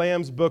in the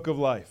Lamb's book of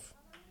life.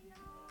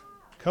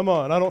 Come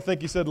on, I don't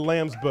think he said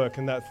Lamb's book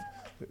in that.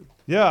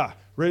 Yeah,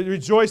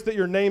 rejoice that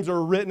your names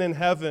are written in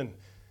heaven.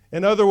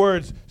 In other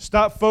words,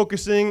 stop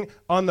focusing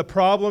on the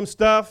problem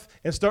stuff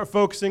and start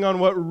focusing on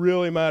what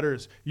really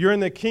matters. You're in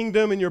the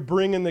kingdom and you're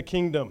bringing the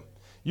kingdom.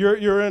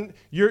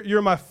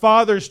 You're my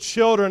Father's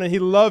children and He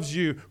loves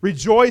you.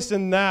 Rejoice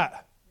in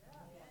that.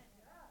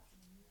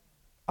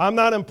 I'm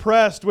not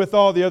impressed with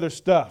all the other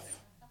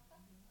stuff.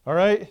 All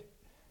right?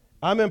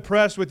 I'm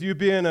impressed with you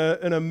being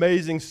an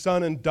amazing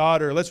son and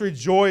daughter. Let's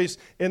rejoice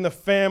in the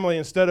family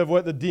instead of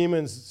what the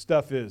demons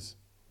stuff is.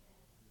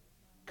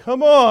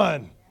 Come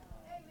on.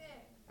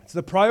 It's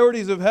the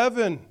priorities of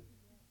heaven.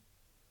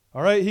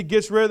 All right, He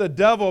gets rid of the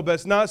devil, but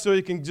it's not so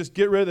He can just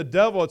get rid of the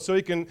devil. It's so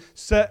He can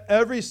set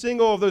every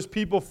single of those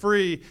people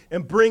free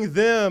and bring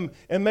them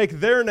and make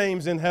their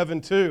names in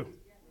heaven too.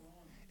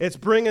 It's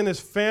bringing His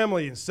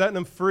family and setting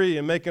them free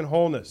and making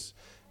wholeness.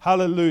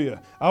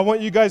 Hallelujah. I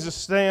want you guys to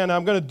stand.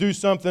 I'm going to do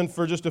something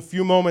for just a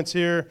few moments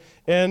here.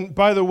 And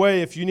by the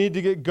way, if you need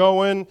to get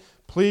going,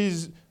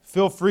 please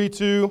feel free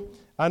to.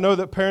 I know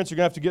that parents are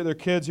going to have to get their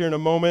kids here in a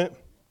moment.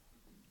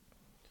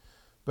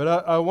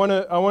 But I want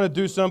to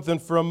do something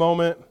for a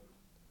moment.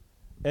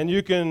 And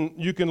you can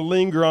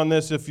linger on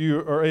this if you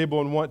are able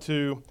and want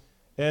to.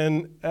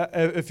 And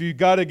if you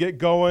got to get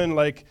going,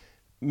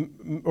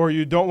 or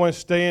you don't want to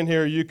stay in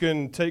here, you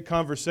can take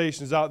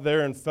conversations out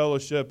there in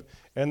fellowship.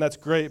 And that's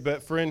great,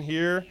 but for in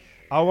here,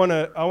 I want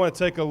to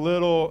take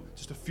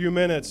just a few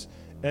minutes,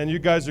 and you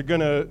guys are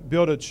going to be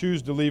able to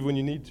choose to leave when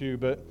you need to,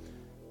 but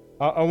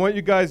I want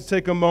you guys to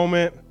take a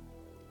moment,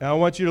 and I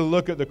want you to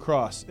look at the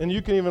cross. And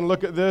you can even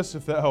look at this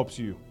if that helps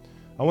you.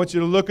 I want you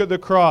to look at the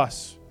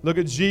cross. Look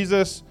at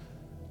Jesus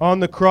on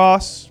the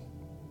cross.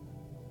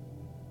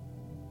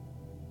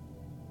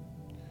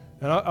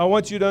 And I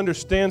want you to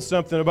understand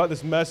something about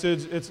this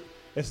message.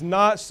 It's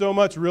not so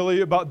much really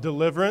about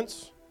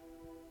deliverance.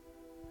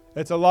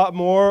 It's a lot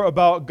more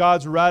about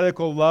God's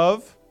radical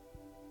love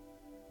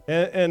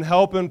and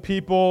helping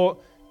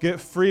people get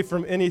free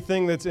from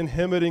anything that's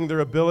inhibiting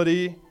their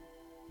ability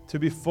to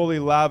be fully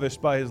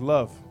lavished by His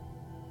love.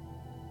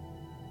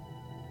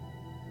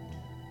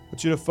 I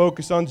want you to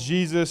focus on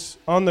Jesus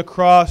on the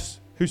cross,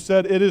 who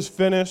said, "It is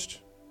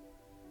finished."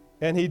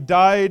 And He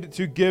died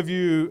to give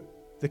you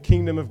the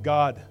kingdom of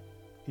God.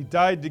 He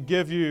died to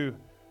give you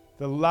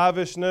the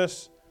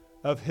lavishness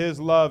of His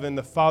love and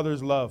the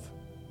Father's love.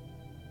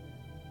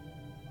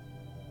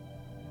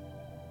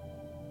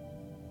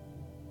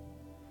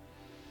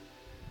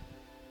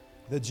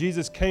 That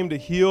Jesus came to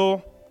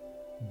heal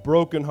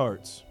broken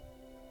hearts.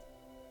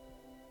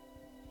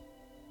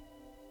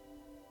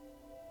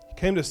 He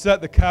came to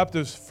set the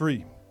captives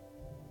free.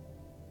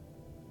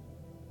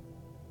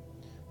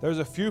 There's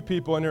a few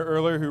people in here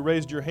earlier who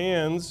raised your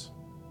hands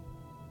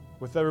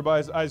with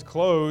everybody's eyes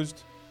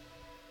closed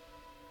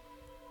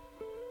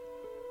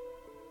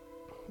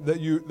that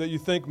you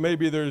think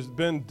maybe there's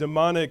been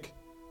demonic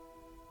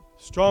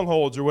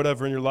strongholds or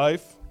whatever in your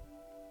life.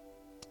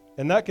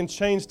 And that can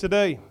change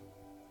today.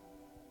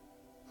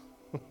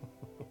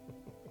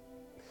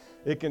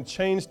 It can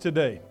change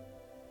today.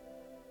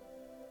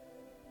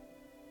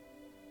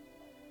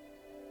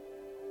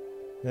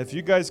 And if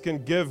you guys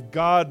can give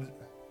God,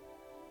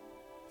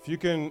 if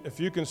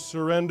you can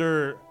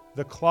surrender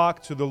the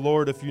clock to the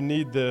Lord if you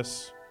need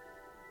this,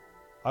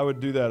 I would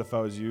do that if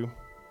I was you.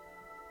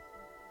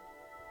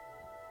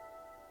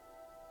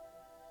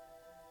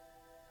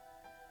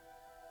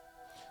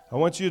 I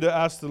want you to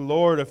ask the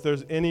Lord if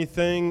there's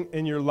anything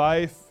in your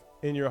life,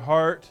 in your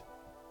heart,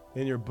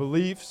 in your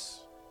beliefs,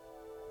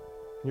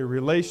 in your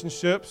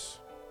relationships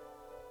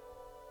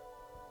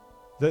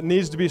that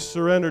needs to be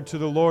surrendered to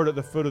the Lord at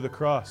the foot of the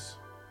cross.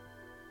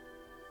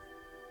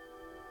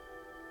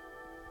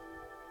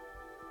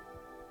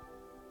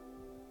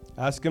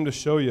 Ask Him to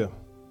show you.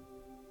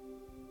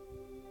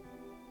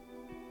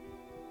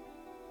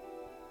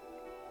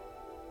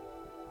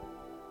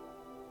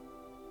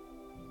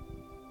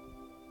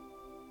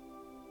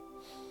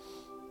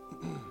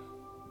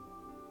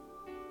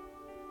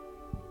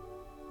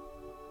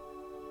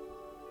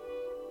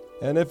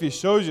 And if He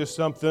shows you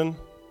something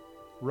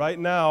right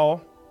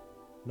now,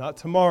 not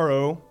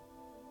tomorrow,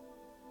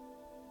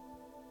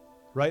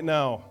 right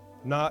now,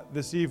 not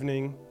this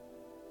evening,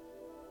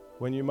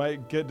 when you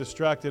might get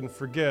distracted and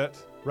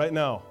forget, right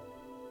now,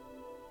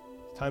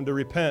 it's time to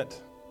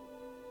repent.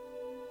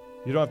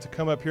 You don't have to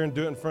come up here and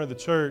do it in front of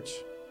the church,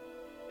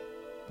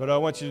 but I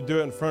want you to do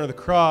it in front of the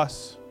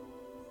cross.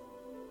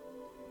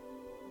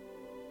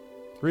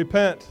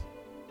 Repent,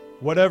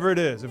 whatever it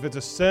is. If it's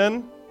a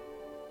sin,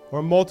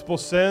 or multiple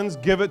sins,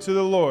 give it to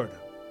the Lord.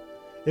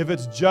 If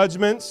it's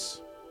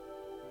judgments,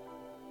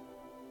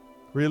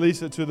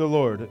 release it to the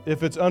Lord.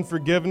 If it's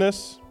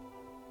unforgiveness,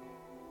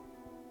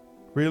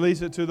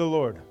 release it to the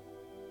Lord.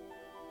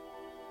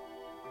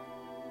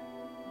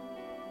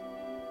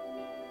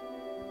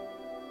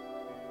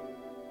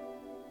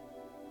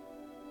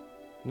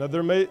 Now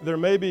there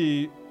may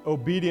be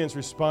obedience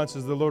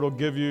responses the Lord will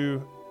give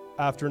you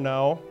after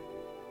now.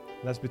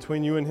 That's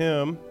between you and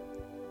Him.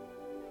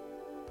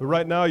 But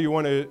right now you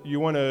want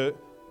to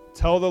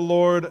tell the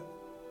Lord,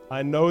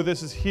 I know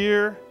this is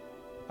here,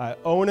 I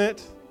own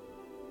it,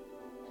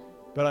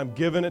 but I'm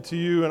giving it to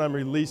you and I'm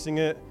releasing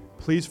it.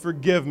 Please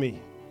forgive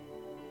me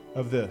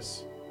of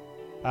this.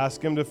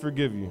 Ask Him to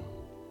forgive you.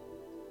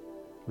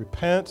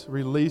 Repent,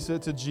 release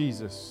it to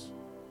Jesus.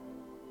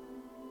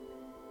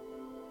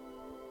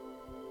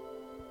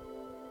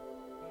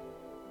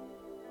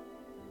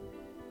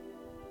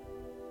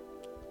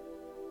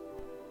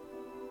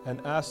 And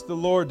ask the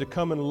Lord to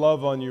come and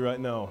love on you right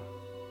now.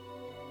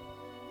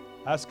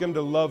 Ask Him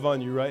to love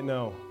on you right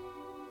now.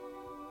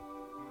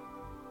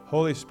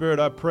 Holy Spirit,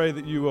 I pray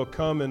that you will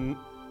come and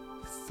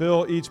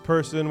fill each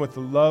person with the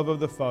love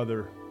of the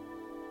Father.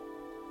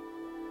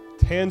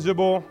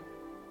 Tangible,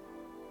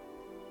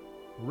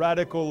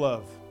 radical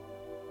love.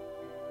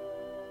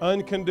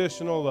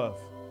 Unconditional love.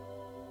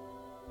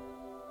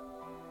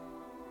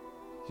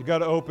 You got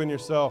to open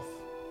yourself.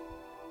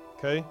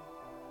 Okay?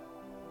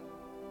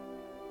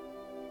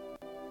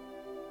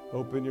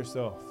 Open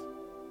yourself.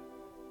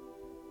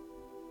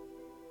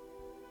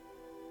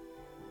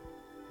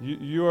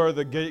 You are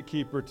the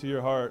gatekeeper to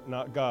your heart,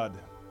 not God.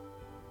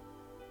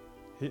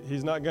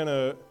 He's not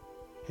gonna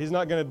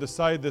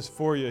decide this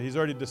for you. He's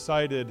already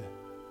decided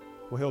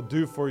what He'll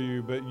do for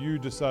you, but you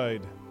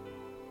decide.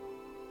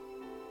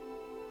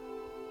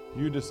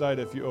 You decide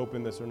if you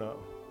open this or not.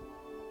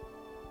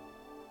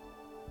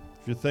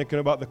 If you're thinking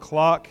about the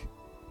clock,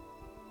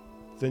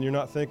 then you're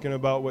not thinking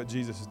about what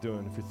Jesus is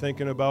doing. If you're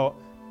thinking about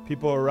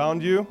people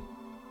around you,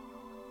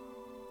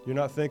 you're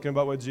not thinking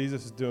about what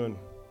Jesus is doing.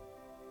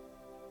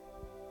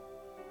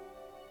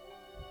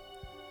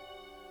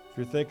 If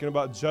you're thinking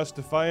about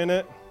justifying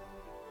it,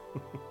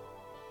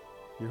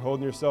 you're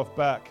holding yourself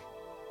back.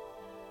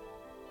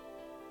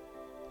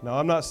 Now,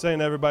 I'm not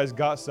saying everybody's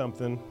got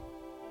something.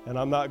 And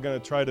I'm not going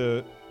to try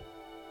to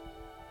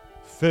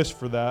fish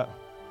for that.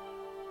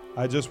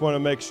 I just want to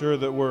make sure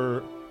that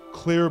we're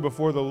clear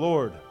before the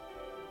Lord.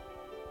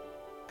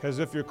 Because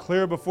if you're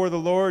clear before the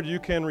Lord, you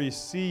can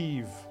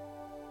receive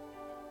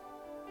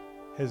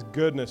His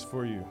goodness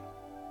for you.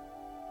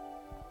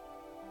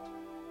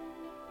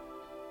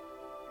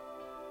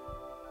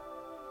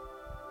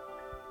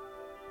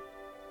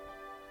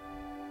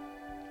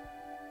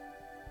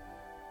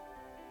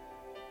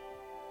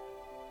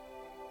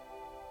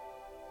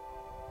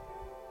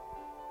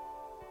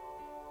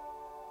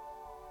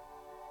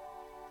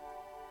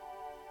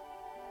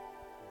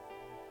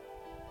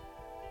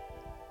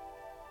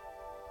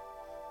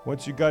 I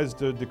want you guys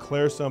to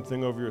declare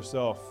something over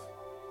yourself.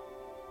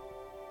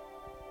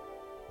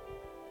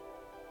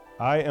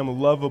 I am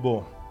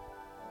lovable.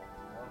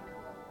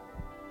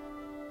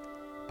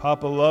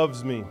 Papa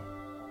loves me.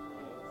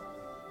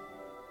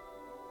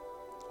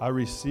 I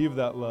receive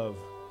that love.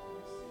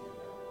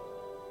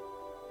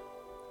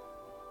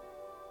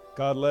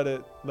 God, let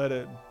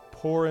it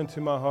pour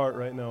into my heart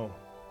right now.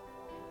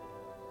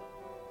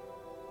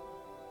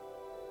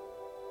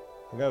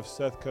 I'm going to have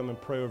Seth come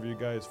and pray over you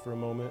guys for a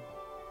moment.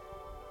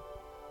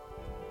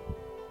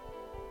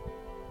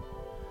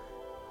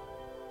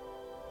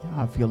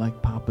 I feel like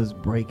Papa's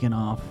breaking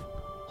off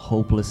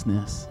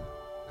hopelessness.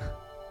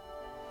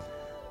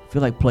 I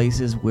feel like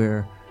places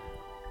where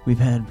we've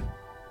had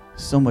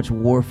so much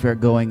warfare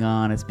going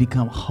on, it's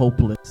become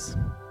hopeless.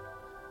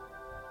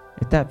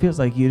 If that feels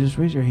like you, just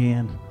raise your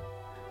hand.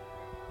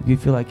 If you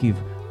feel like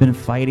you've been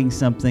fighting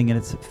something and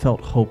it's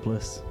felt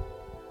hopeless.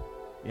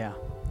 Yeah.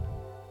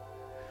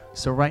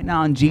 So right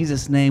now in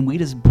Jesus' name, we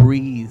just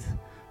breathe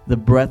the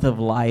breath of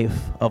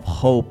life, of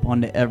hope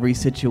onto every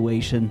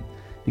situation.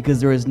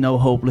 Because there is no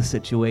hopeless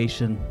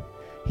situation.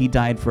 He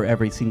died for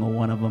every single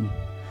one of them.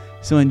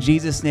 So in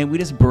Jesus' name, we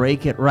just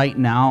break it right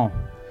now.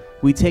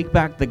 We take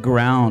back the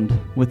ground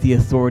with the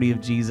authority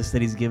of Jesus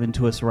that He's given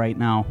to us right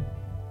now.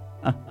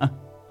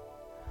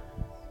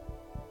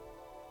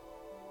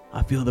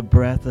 I feel the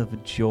breath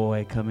of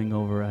joy coming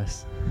over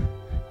us.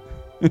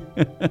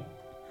 Did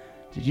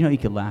you know you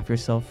could laugh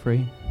yourself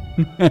free?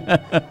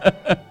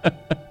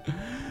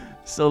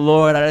 So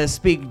Lord, I just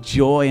speak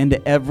joy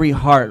into every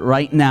heart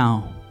right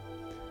now.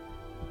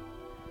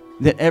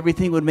 That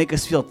everything would make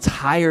us feel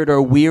tired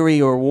or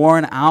weary or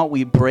worn out,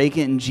 we break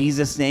it in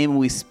Jesus' name, and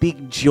we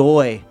speak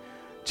joy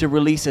to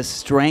release a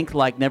strength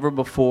like never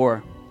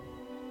before.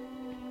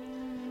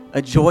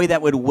 A joy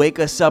that would wake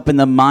us up in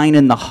the mind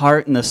and the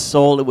heart and the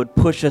soul. It would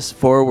push us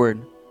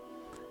forward.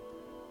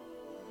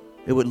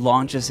 It would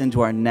launch us into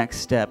our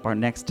next step, our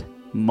next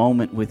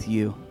moment with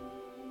you.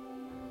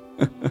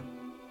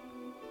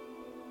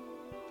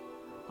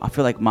 I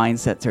feel like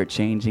mindsets are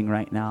changing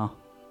right now.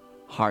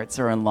 Hearts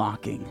are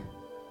unlocking.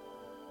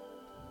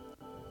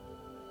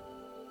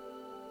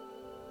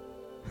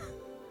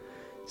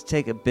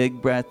 Take a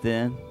big breath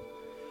in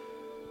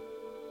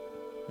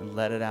and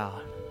let it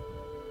out.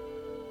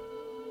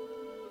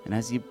 And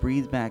as you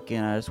breathe back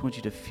in, I just want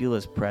you to feel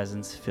His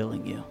presence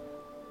filling you.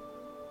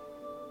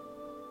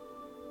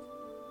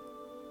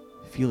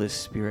 Feel His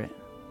Spirit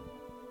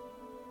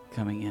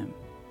coming in.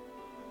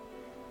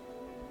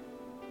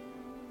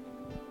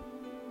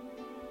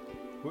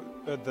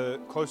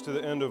 Close to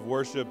the end of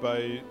worship,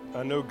 I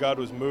know God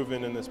was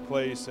moving in this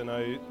place, and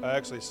I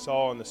actually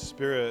saw in the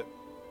Spirit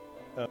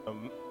a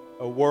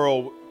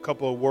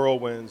couple of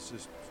whirlwinds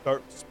just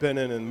start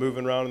spinning and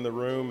moving around in the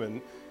room, and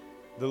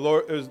the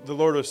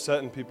Lord was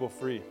setting people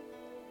free.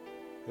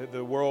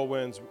 The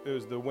whirlwinds, it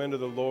was the wind of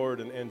the Lord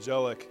and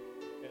angelic,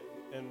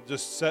 and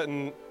just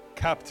setting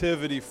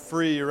captivity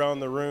free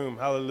around the room.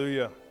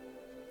 Hallelujah.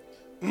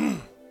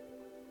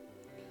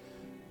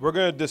 We're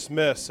going to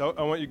dismiss.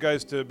 I want you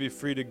guys to be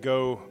free to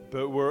go,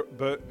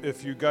 but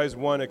if you guys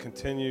want to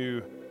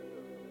continue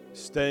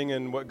staying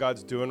in what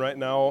God's doing right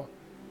now,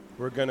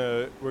 we're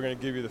gonna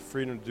give you the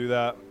freedom to do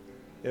that.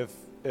 If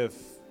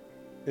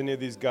any of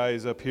these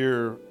guys up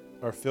here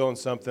are feeling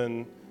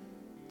something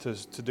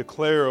to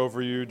declare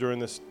over you during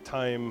this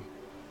time,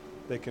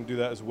 they can do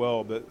that as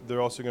well. But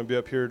they're also going to be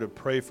up here to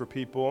pray for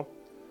people.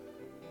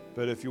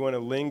 But if you want to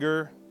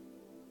linger,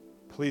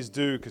 please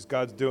do, because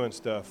God's doing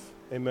stuff.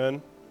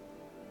 Amen.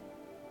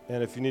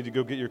 And if you need to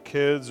go get your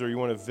kids or you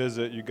want to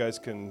visit, you guys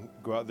can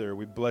go out there.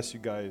 We bless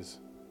you guys.